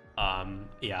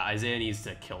 Yeah, Isaiah needs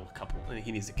to kill a couple.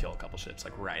 He needs to kill a couple ships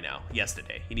like right now.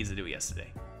 Yesterday, he needs to do it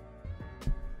yesterday.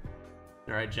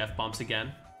 All right, Geoff bumps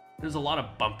again. There's a lot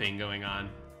of bumping going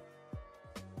on.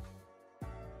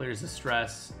 Clears the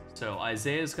stress. So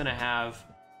Isaiah's gonna have.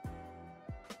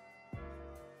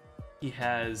 He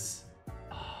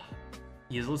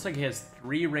looks like he has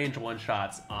 3 range 1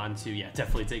 shots onto. Yeah,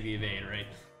 definitely take the evade, right?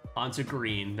 Onto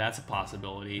green. That's a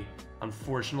possibility.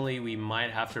 Unfortunately, we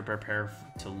might have to prepare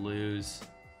to lose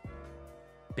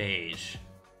beige.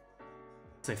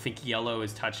 So I think yellow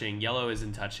isn't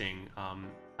touching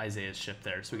Isaiah's ship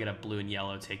there. So we get a blue and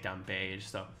yellow take down beige.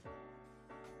 So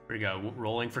here we go.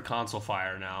 Rolling for console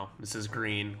fire now. This is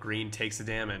green. Green takes the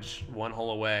damage. 1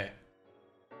 hull away.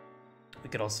 We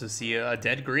could also see a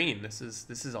dead green. This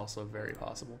is also very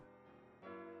possible.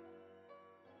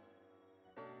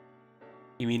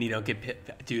 You mean you don't get paid?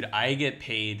 Dude, I get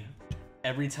paid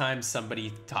every time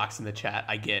somebody talks in the chat.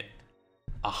 I get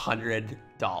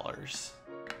 $100.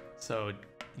 So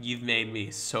you've made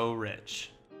me so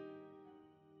rich.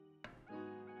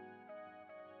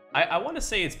 I want to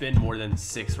say it's been more than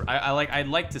 6. I'd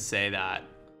like to say that.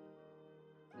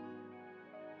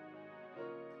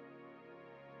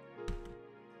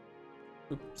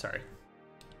 Oops, sorry.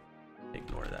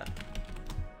 Ignore that.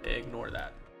 Ignore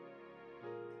that.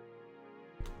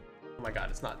 Oh my God,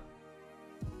 it's not.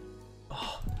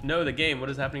 Oh, no, the game. What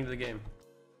is happening to the game?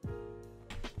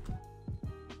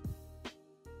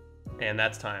 And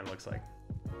that's time, looks like.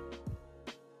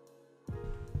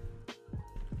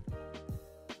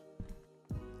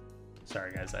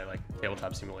 Sorry guys, I like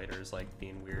Tabletop Simulator is like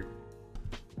being weird.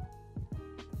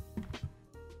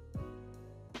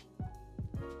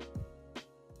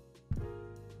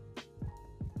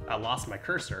 I lost my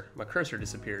cursor. My cursor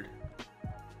disappeared.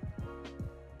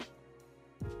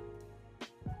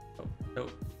 Oh, no.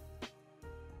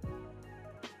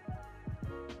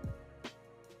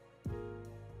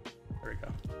 There we go.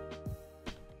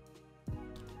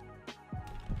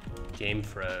 Game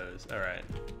froze. All right.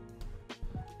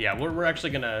 Yeah, we're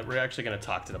actually gonna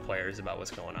talk to the players about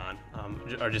what's going on,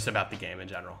 or just about the game in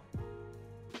general.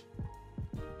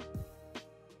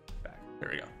 Back.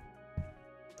 There we go.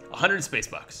 100 space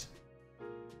bucks.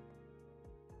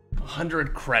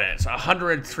 100 credits.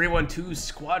 100 312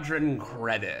 squadron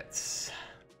credits.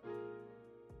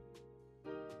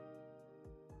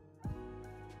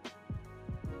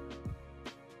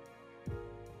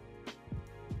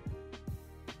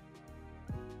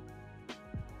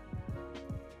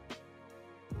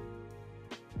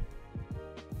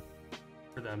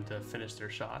 For them to finish their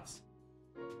shots.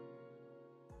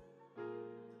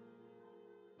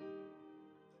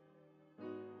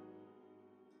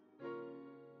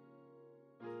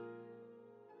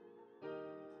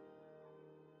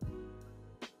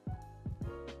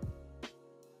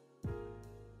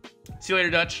 See you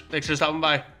later, Dutch. Thanks for stopping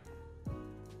by.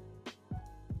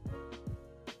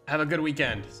 Have a good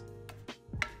weekend.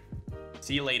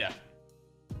 See you later.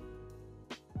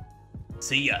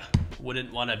 See ya.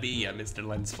 Wouldn't want to be ya, Mr.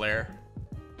 Lens Flare.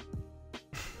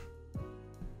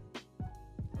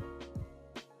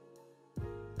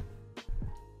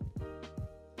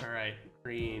 All right,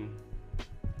 green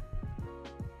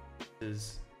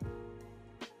is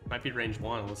might be range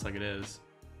 1. It looks like it is.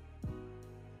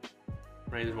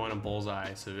 Range 1 and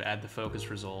bullseye, so add the focus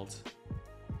result.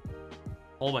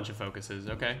 Whole bunch of focuses,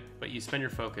 okay. But you spend your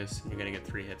focus, and you're gonna get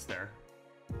 3 hits there.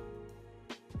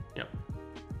 Yep.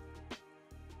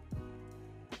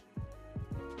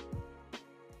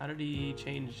 How did he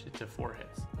change it to 4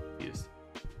 hits?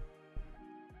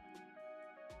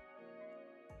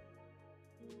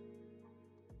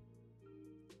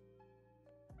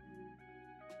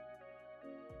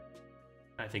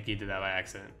 I think he did that by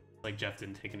accident. Like Geoff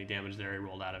didn't take any damage there. He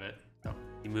rolled out of it. So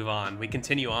we move on. We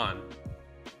continue on.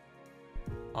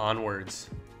 Onwards.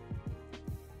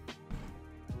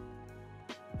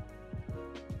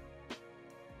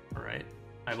 All right.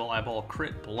 Eyeball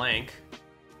crit blank.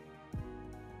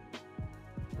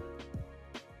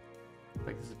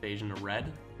 Like this evasion to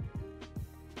red.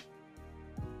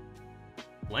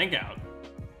 Blank out.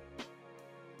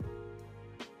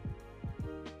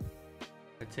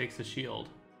 It takes a shield.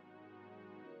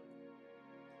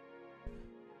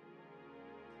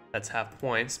 That's half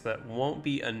points, but won't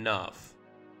be enough.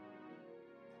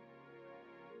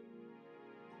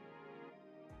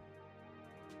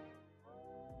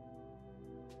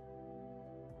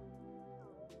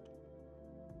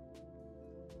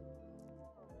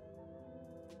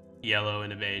 Yellow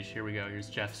and evade. Here we go. Here's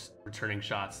Geoff's returning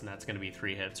shots, and that's going to be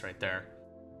 3 hits right there.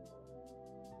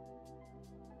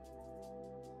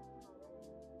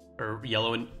 Or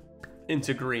yellow and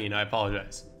into green. I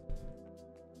apologize.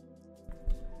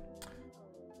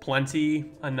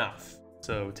 Plenty enough.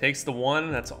 So takes the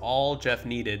 1. That's all Geoff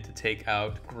needed to take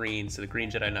out green. So the green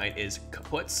Jedi Knight is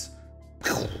kaputs.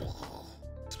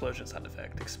 Explosion sound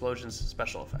effect. Explosions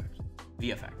special effect.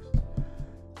 VFX.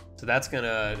 So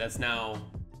that's now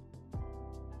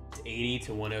 80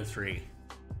 to 103.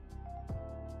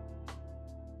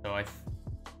 So I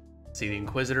see the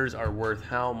Inquisitors are worth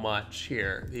how much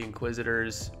here? The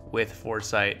Inquisitors with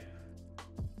Foresight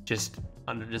just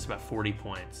under just about 40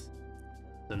 points.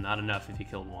 So not enough if he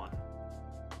killed 1.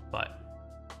 But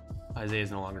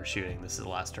Isaiah's no longer shooting. This is the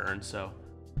last turn, so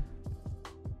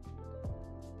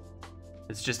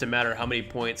it's just a matter of how many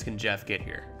points can Geoff get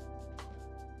here.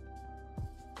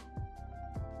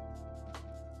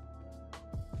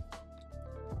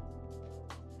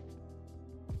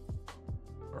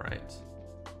 Right.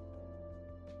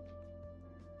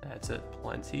 That's it,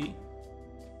 plenty.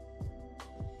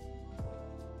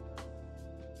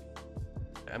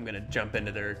 I'm gonna jump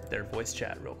into their voice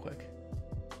chat real quick.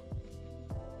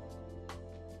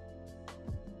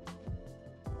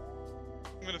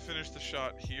 I'm gonna finish the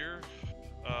shot here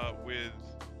with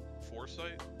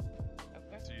Foresight.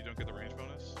 Okay. So you don't get the range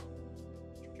bonus.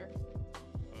 Sure.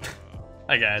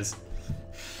 Hi guys.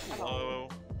 Hello.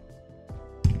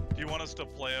 Do you want us to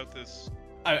play out this?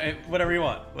 Whatever you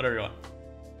want. Whatever you want.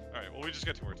 All right. Well, we just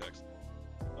got 2 more attacks.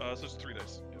 So it's 3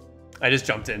 dice. Yeah. I just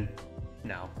jumped in.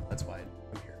 Now that's why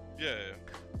I'm here. Yeah.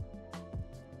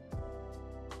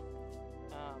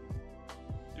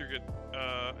 You're good.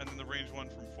 And then the range 1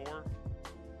 from 4.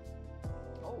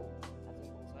 Oh, that's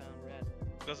a bullseye on red.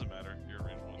 Doesn't matter. You're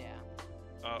range 1.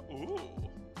 Yeah. Ooh.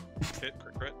 Hit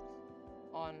crit.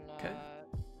 On okay.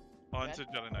 Onto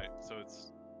Jedi Knight, so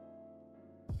it's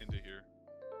into here.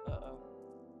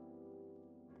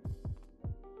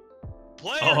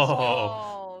 Player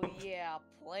Oh yeah,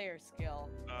 player skill.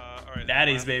 All right.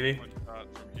 Daddies, baby. 1 shot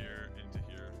from here into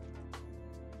here.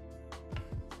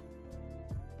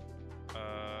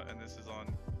 And this is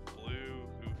on blue,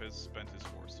 who has spent his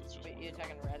force. So it's just. Wait, you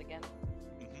attacking red again?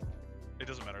 Mm-hmm. It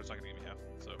doesn't matter. It's not gonna give me half.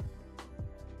 So.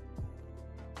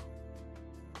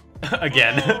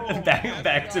 Again, Oh,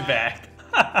 back to back.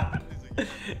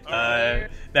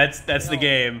 That's the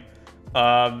game.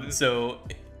 So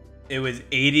it was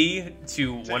 80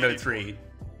 to 103.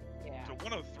 Yeah. So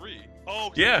 103.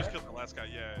 Oh, yeah. I just killed the last guy.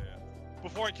 Yeah.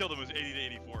 Before I killed him, it was 80 to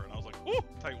 84, and I was like, "Woo,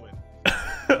 tight win."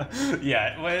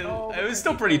 Yeah, well, it was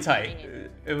still pretty tight.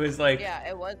 It was like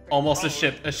it was almost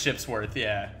tight. a ship's worth,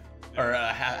 yeah, or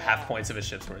half points of a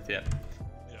ship's worth, yeah.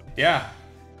 Yeah.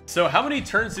 So how many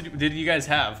turns did you guys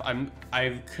have?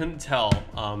 I couldn't tell.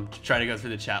 Trying to go through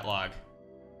the chat log.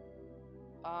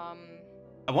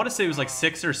 I want to say it was like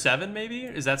 6 or 7, maybe.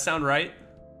 Does that sound right?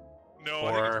 No, Or...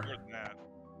 I think it's more than that.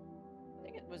 I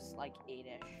think it was like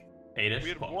 8-ish. 8-ish.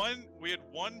 We had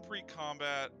one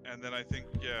pre-combat, and then I think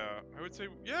I would say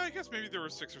I guess maybe there were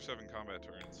 6 or 7 combat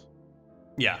turns.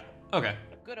 Yeah. Okay.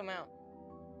 A good amount.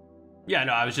 Yeah.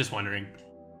 No, I was just wondering.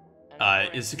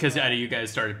 It's because you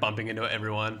guys started bumping into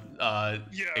everyone.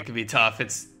 It can be tough.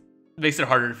 It makes it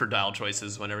harder for dial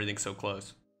choices when everything's so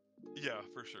close. Yeah,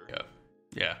 for sure.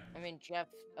 Yeah. I mean, Geoff.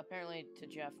 Apparently, to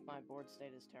Geoff, my board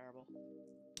state is terrible.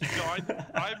 No,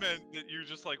 I meant that you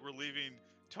just like were leaving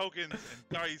tokens and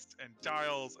dice and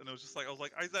dials, and I was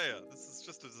like, Isaiah, this is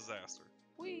just a disaster.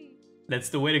 Whee! That's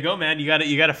the way to go, man. You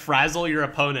gotta frazzle your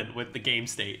opponent with the game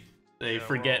state. They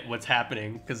forget what's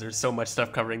happening because there's so much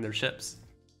stuff covering their ships.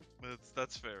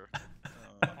 That's fair.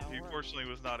 He fortunately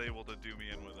was not able to do me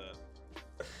in with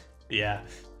that. Yeah.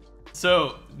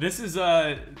 So this is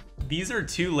these are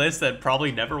 2 lists that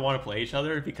probably never want to play each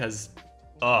other because,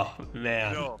 oh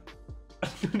man. No.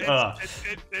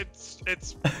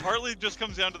 It's partly just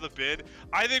comes down to the bid.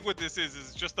 I think what this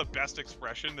is just the best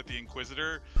expression that the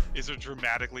Inquisitor is a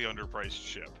dramatically underpriced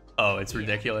ship. Oh, it's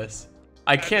ridiculous.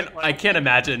 I can't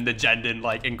imagine the Jendon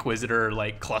like Inquisitor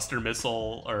like cluster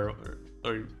missile or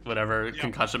whatever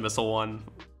concussion missile one.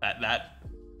 That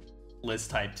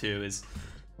list type too is.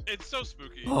 It's so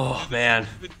spooky. Oh man,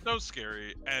 it's so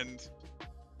scary. And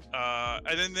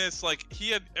then this like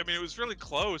I mean it was really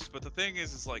close, but the thing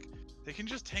is like they can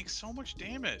just tank so much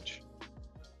damage.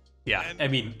 Yeah, I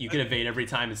mean you can evade every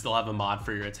time and still have a mod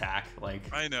for your attack.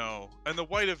 Like I know, and the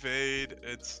white evade,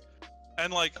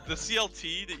 and like the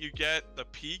CLT that you get, the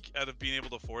peak out of being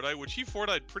able to 4-die, which he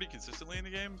 4-died pretty consistently in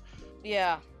the game.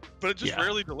 Yeah. But it just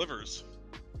rarely delivers.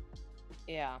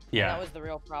 Yeah. Yeah. And that was the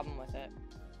real problem with it.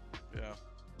 Yeah.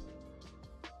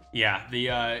 Yeah.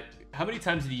 The how many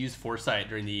times did you use Foresight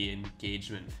during the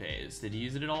engagement phase? Did you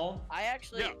use it at all? I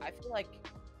feel like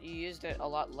you used it a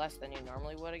lot less than you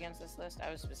normally would against this list.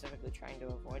 I was specifically trying to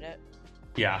avoid it.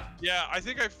 Yeah. Yeah, I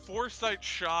think I Foresight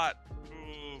shot,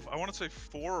 I want to say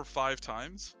 4 or 5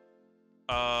 times.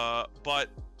 But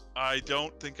I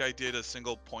don't think I did a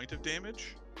single point of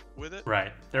damage with it.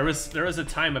 Right. There was a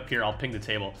time up here, I'll ping the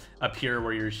table, up here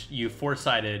where you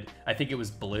Foresighted, I think it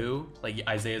was blue, like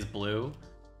Isaiah's blue,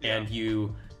 and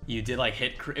you did like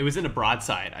hit, it was in a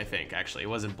broadside, I think, actually. It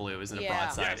wasn't blue, it was in a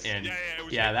broadside. Yes. And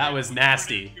that was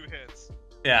nasty.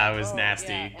 Yeah, it was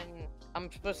nasty. Yeah, and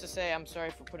I'm supposed to say I'm sorry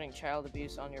for putting child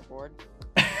abuse on your board.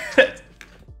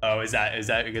 Oh, is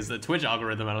that because the Twitch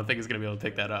algorithm, I don't think is going to be able to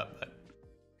pick that up.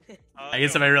 But I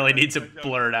guess if I really need to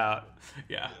blur it out.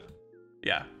 Yeah.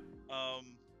 Yeah.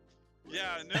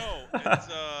 Yeah, no,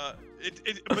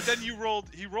 it's but then he rolled.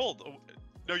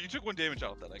 No, you took 1 damage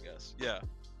out of that, I guess. Yeah.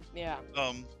 Yeah.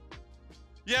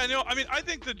 Yeah, no, I mean, I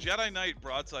think the Jedi Knight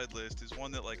broadside list is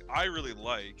one that like I really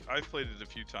like. I've played it a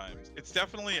few times. It's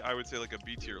definitely, I would say, like a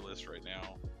B tier list right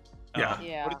now.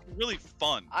 Yeah. But it's really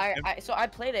fun. So I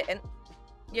played it, and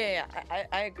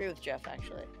I agree with Geoff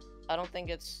actually. I don't think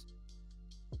it's.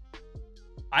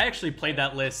 I actually played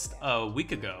that list a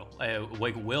week ago.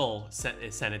 Like Will sent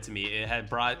it to me. It had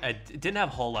it didn't have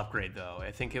hull upgrade though.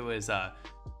 I think it was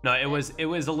no, it was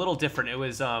a little different. It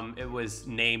was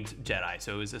named Jedi.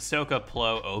 So it was Ahsoka,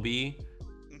 Plo, Obi,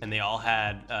 and they all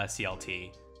had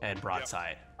CLT and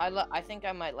broadside. Yep. I think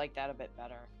I might like that a bit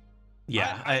better.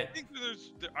 Yeah, I think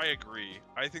I agree.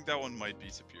 I think that one might be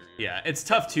superior. Yeah, it's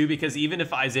tough too because even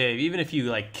if you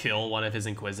like kill one of his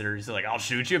Inquisitors, like I'll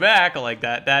shoot you back, like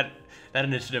that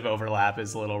initiative overlap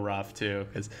is a little rough too.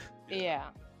 Yeah.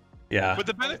 But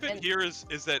the benefit here is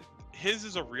that his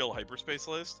is a real hyperspace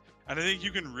list, and I think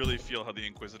you can really feel how the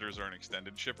Inquisitors are an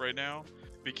extended ship right now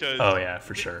because. Oh yeah,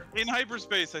 for sure. In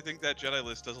hyperspace, I think that Jedi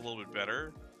list does a little bit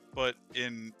better, but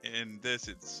in this,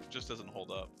 it just doesn't hold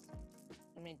up.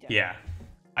 Yeah,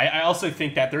 I also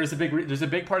think that there's a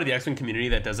big part of the X-Wing community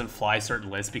that doesn't fly certain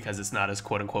lists because it's not as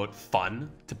quote unquote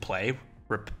fun to play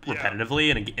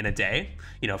repetitively in a day,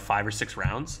 5 or 6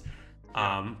 rounds.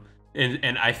 And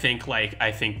I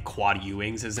think Quad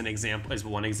U-Wings is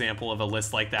one example of a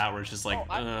list like that where it's just like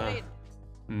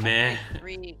meh.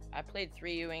 I played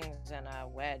 3 U-Wings and a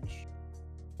Wedge.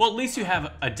 Well, at least you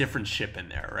have a different ship in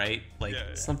there, right? Like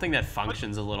something that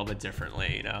functions a little bit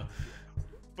differently,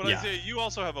 But Isaiah, you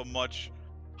also have a much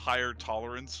higher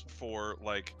tolerance for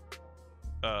like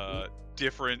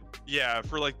different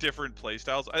play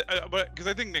styles. But because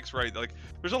I think Nick's right. Like,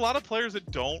 there's a lot of players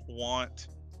that don't want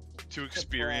to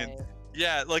experience.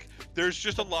 Like there's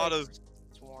just a lot of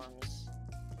swarms.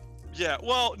 Yeah,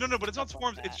 well, no, but it's not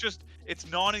swarms. It's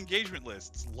non-engagement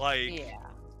lists like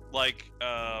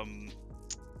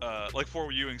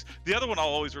 4 U-Wings. The other one I'll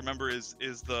always remember is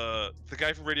the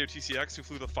guy from Radio TCX who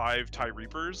flew the 5 TIE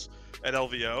Reapers at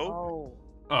LVO.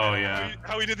 Oh yeah.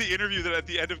 How he did the interview that at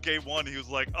the end of game 1 he was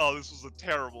like, "Oh, this was a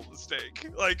terrible mistake.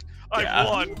 Like I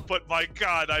won, but my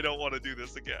God, I don't want to do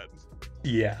this again."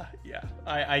 Yeah.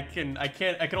 I can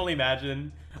only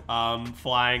imagine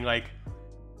flying like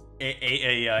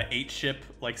a 8 ship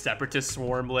like Separatist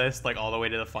swarm list like all the way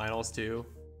to the finals too.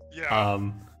 Yeah.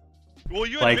 Well,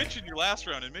 you had Mitch in your last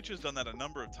round, and Mitch has done that a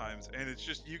number of times, and it's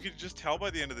just, you can just tell by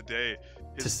the end of the day,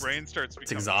 his brain starts becoming...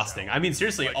 It's exhausting. I mean,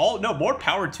 seriously, more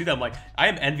power to them. Like, I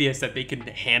am envious that they can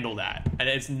handle that. And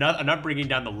it's not, I'm not bringing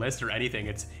down the list or anything.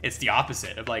 It's the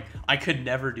opposite of like, I could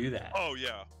never do that. Oh,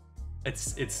 yeah.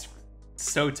 It's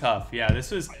so tough. Yeah,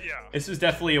 this was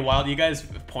definitely a wild. You guys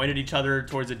pointed each other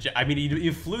towards I mean,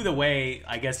 you flew the way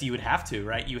I guess you would have to,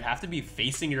 right? You have to be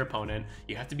facing your opponent.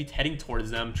 You have to be heading towards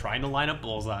them, trying to line up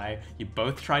bullseye. You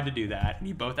both tried to do that, and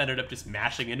you both ended up just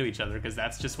mashing into each other because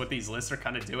that's just what these lists are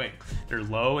kind of doing. They're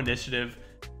low initiative,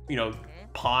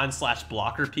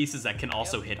 pawn/blocker pieces that can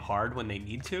also hit hard when they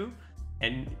need to,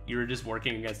 and you were just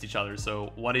working against each other.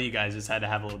 So one of you guys just had to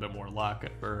have a little bit more luck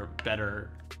or better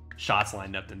shots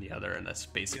lined up than the other, and that's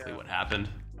basically what happened.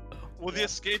 Well, the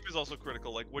escape is also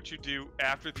critical. Like what you do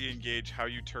after the engage, how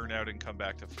you turn out and come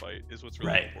back to fight is what's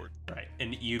really important. Right.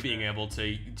 And you being able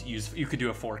to use, you could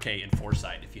do a 4K in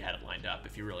foresight if you had it lined up,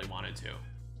 if you really wanted to.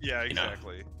 Yeah,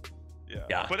 exactly.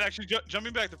 Yeah. But actually,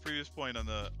 jumping back to the previous point on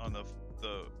the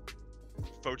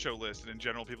Focho list, and in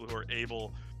general, people who are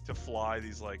able to fly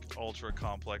these like ultra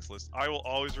complex lists, I will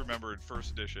always remember in first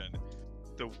edition,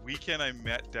 the weekend I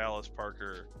met Dallas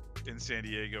Parker in San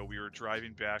Diego, we were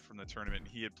driving back from the tournament,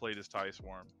 and he had played his TIE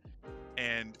Swarm,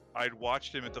 and I'd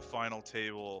watched him at the final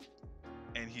table,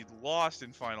 and he'd lost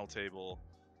in final table,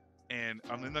 and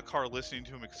I'm in the car listening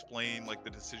to him explain like the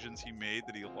decisions he made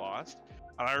that he lost,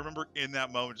 and I remember in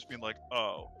that moment just being like,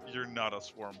 oh, you're not a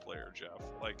Swarm player, Geoff.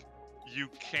 Like, you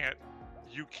can't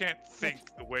think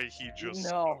the way he just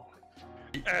No.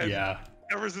 And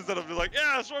ever since then I've been like,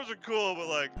 yeah, Swarms are cool, but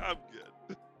like, I'm good.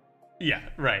 Yeah,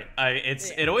 right.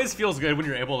 It always feels good when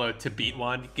you're able to beat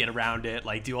one, get around it,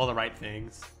 like do all the right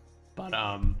things. But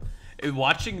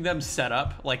watching them set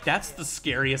up, like that's the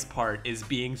scariest part, is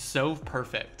being so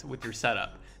perfect with your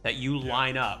setup that you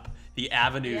line up the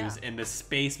avenues and the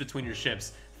space between your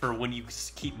ships for when you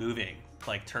keep moving,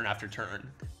 like turn after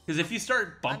turn. Because if you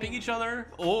start bumping each other,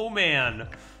 oh man,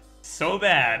 so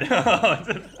bad.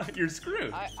 You're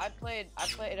screwed. I played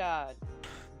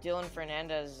Dylan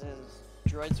Fernandez's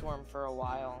Droid Swarm for a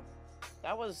while.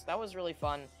 That was really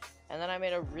fun, and then I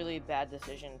made a really bad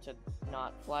decision to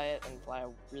not fly it and fly a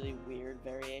really weird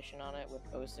variation on it with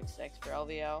 066 for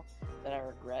LVO that I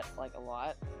regret like a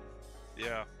lot.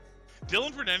 Yeah,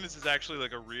 Dylan Fernandez is actually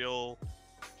like a real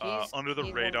under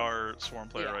the radar Swarm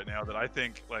player right now that I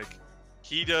think like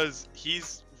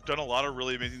he's done a lot of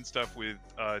really amazing stuff with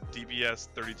DBS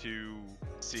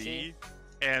 32C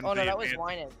and that was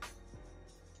Winan.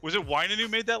 Was it Winan who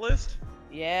made that list?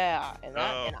 Yeah, and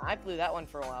I flew that one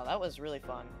for a while. That was really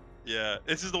fun. Yeah,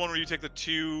 this is the one where you take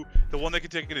the one that can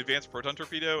take an advanced proton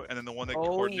torpedo, and then the one that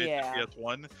coordinates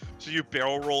PS1. So you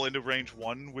barrel roll into range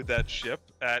 1 with that ship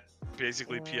at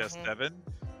basically PS7.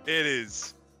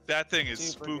 That thing is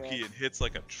super spooky good. And hits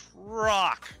like a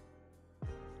truck.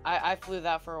 I flew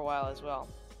that for a while as well.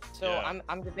 So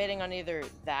I'm debating on either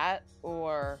that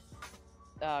or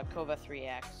Kova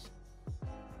 3X.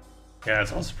 Yeah,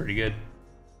 that's also pretty good.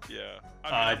 Yeah.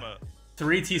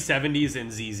 3T70s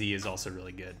and ZZ is also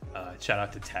really good. Shout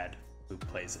out to Ted, who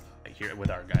plays here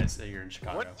with our guys here in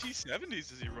Chicago. What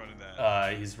T70s is he running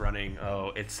that? He's running,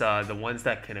 it's the ones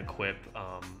that can equip,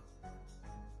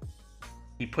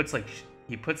 he puts, what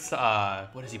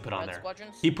does he put on there?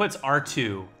 Squadrons? He puts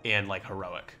R2 and like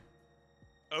heroic.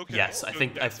 Okay. Yes, I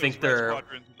think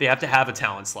they have to have a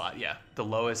talent slot. Yeah, the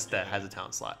lowest that has a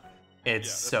talent slot.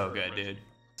 It's so good, dude.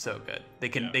 So good. They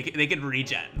can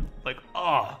regen. Like,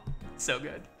 oh, so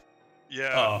good.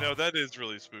 Yeah, no, that is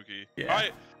really spooky. Yeah.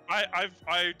 I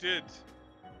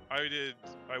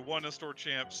won a store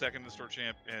champ, second to store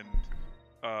champ, and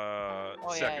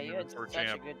second to store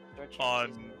champ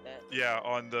on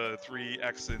the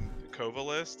 3X and Kova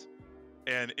list,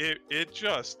 and it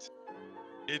just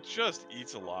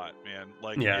eats a lot, man.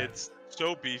 Like it's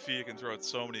so beefy, it can throw out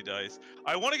so many dice.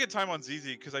 I want to get time on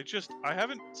ZZ because I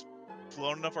haven't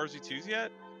flown enough RZ2s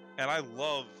yet, and I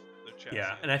love the chassis.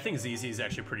 Yeah, and I think ZZ is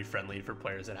actually pretty friendly for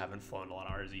players that haven't flown a lot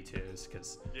of RZ2s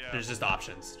because there's just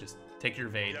options. Just take your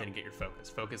Vade, then get your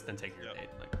focus, then take your Vade,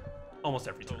 like almost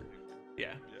every turn.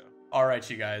 Yeah. All right,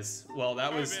 you guys. Well,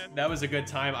 that was a good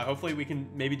time. Hopefully we can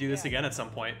maybe do this again at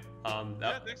some point.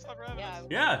 Thanks a lot for having us.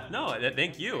 Yeah, no,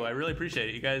 thank you. I really appreciate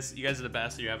it. You guys are the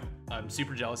best. I'm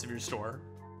super jealous of your store.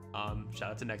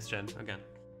 Shout out to Next Gen again.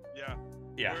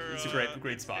 Yeah, it's a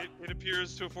great spot. It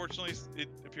appears to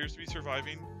be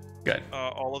surviving. Good.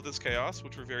 All of this chaos,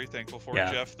 which we're very thankful for.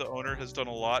 Geoff, the owner, has done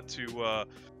a lot to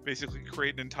basically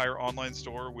create an entire online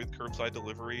store with curbside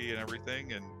delivery and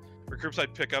everything, or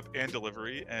curbside pickup and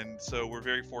delivery, and so we're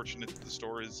very fortunate that the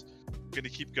store is going to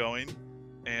keep going.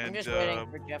 And I'm just waiting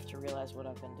for Geoff to realize what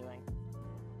I've been doing.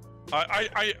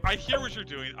 I hear what you're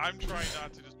doing. I'm trying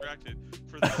not to distract it.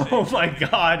 For the oh my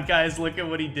god, guys, look at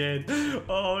what he did.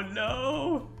 Oh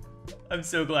no. I'm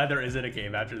so glad there isn't a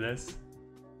game after this.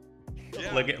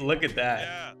 Yeah. Look at that.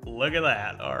 Yeah. Look at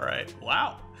that. All right.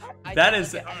 Wow. That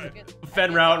is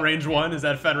Fen Route range 1. Is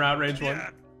that Fen Route range 1? Yeah.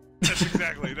 That's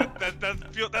exactly.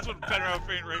 That's what Fen Route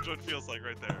range 1 feels like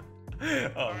right there.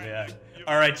 Oh man.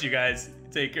 All right, you guys.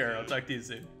 Take care. I'll talk to you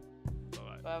soon.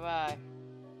 Bye-bye.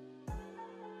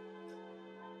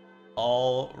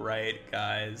 All right,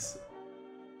 guys.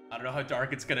 I don't know how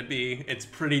dark it's gonna be. It's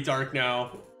pretty dark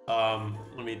now.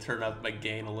 Let me turn up my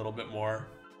gain a little bit more.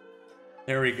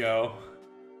 There we go.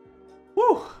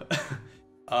 Woo!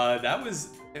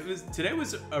 Today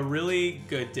was a really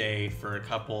good day for a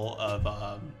couple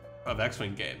of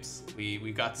X-Wing games.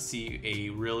 We got to see a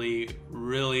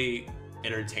really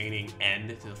entertaining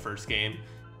end to the first game,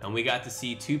 and we got to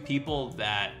see two people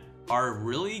that are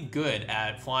really good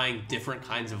at flying different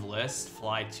kinds of lists,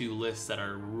 fly two lists that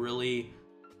are really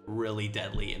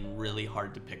deadly and really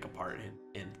hard to pick apart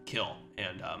and kill.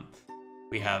 And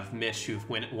we have Mitch, who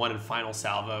won in final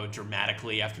salvo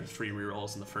dramatically after 3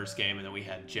 rerolls in the first game, and then we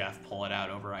had Geoff pull it out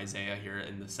over Isaiah here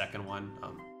in the second one.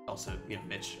 Also,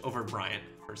 Mitch over Bryant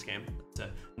first game, to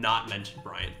not mention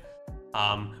Bryant.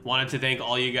 Wanted to thank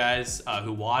all you guys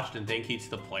who watched, and thank you to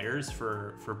the players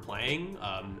for playing.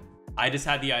 I just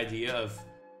had the idea of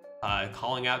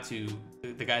calling out to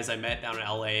the guys I met down in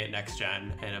LA at Next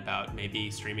Gen, and about maybe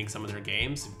streaming some of their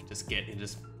games, and just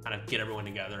kind of get everyone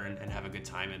together and have a good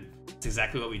time. And it's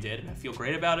exactly what we did. I feel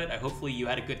great about it. Hopefully you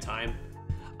had a good time.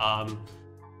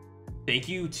 Thank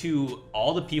you to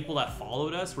all the people that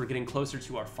followed us. We're getting closer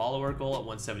to our follower goal at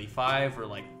 175. We're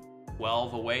like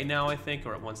 12 away now, I think,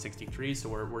 or at 163. So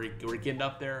we're getting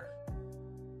up there.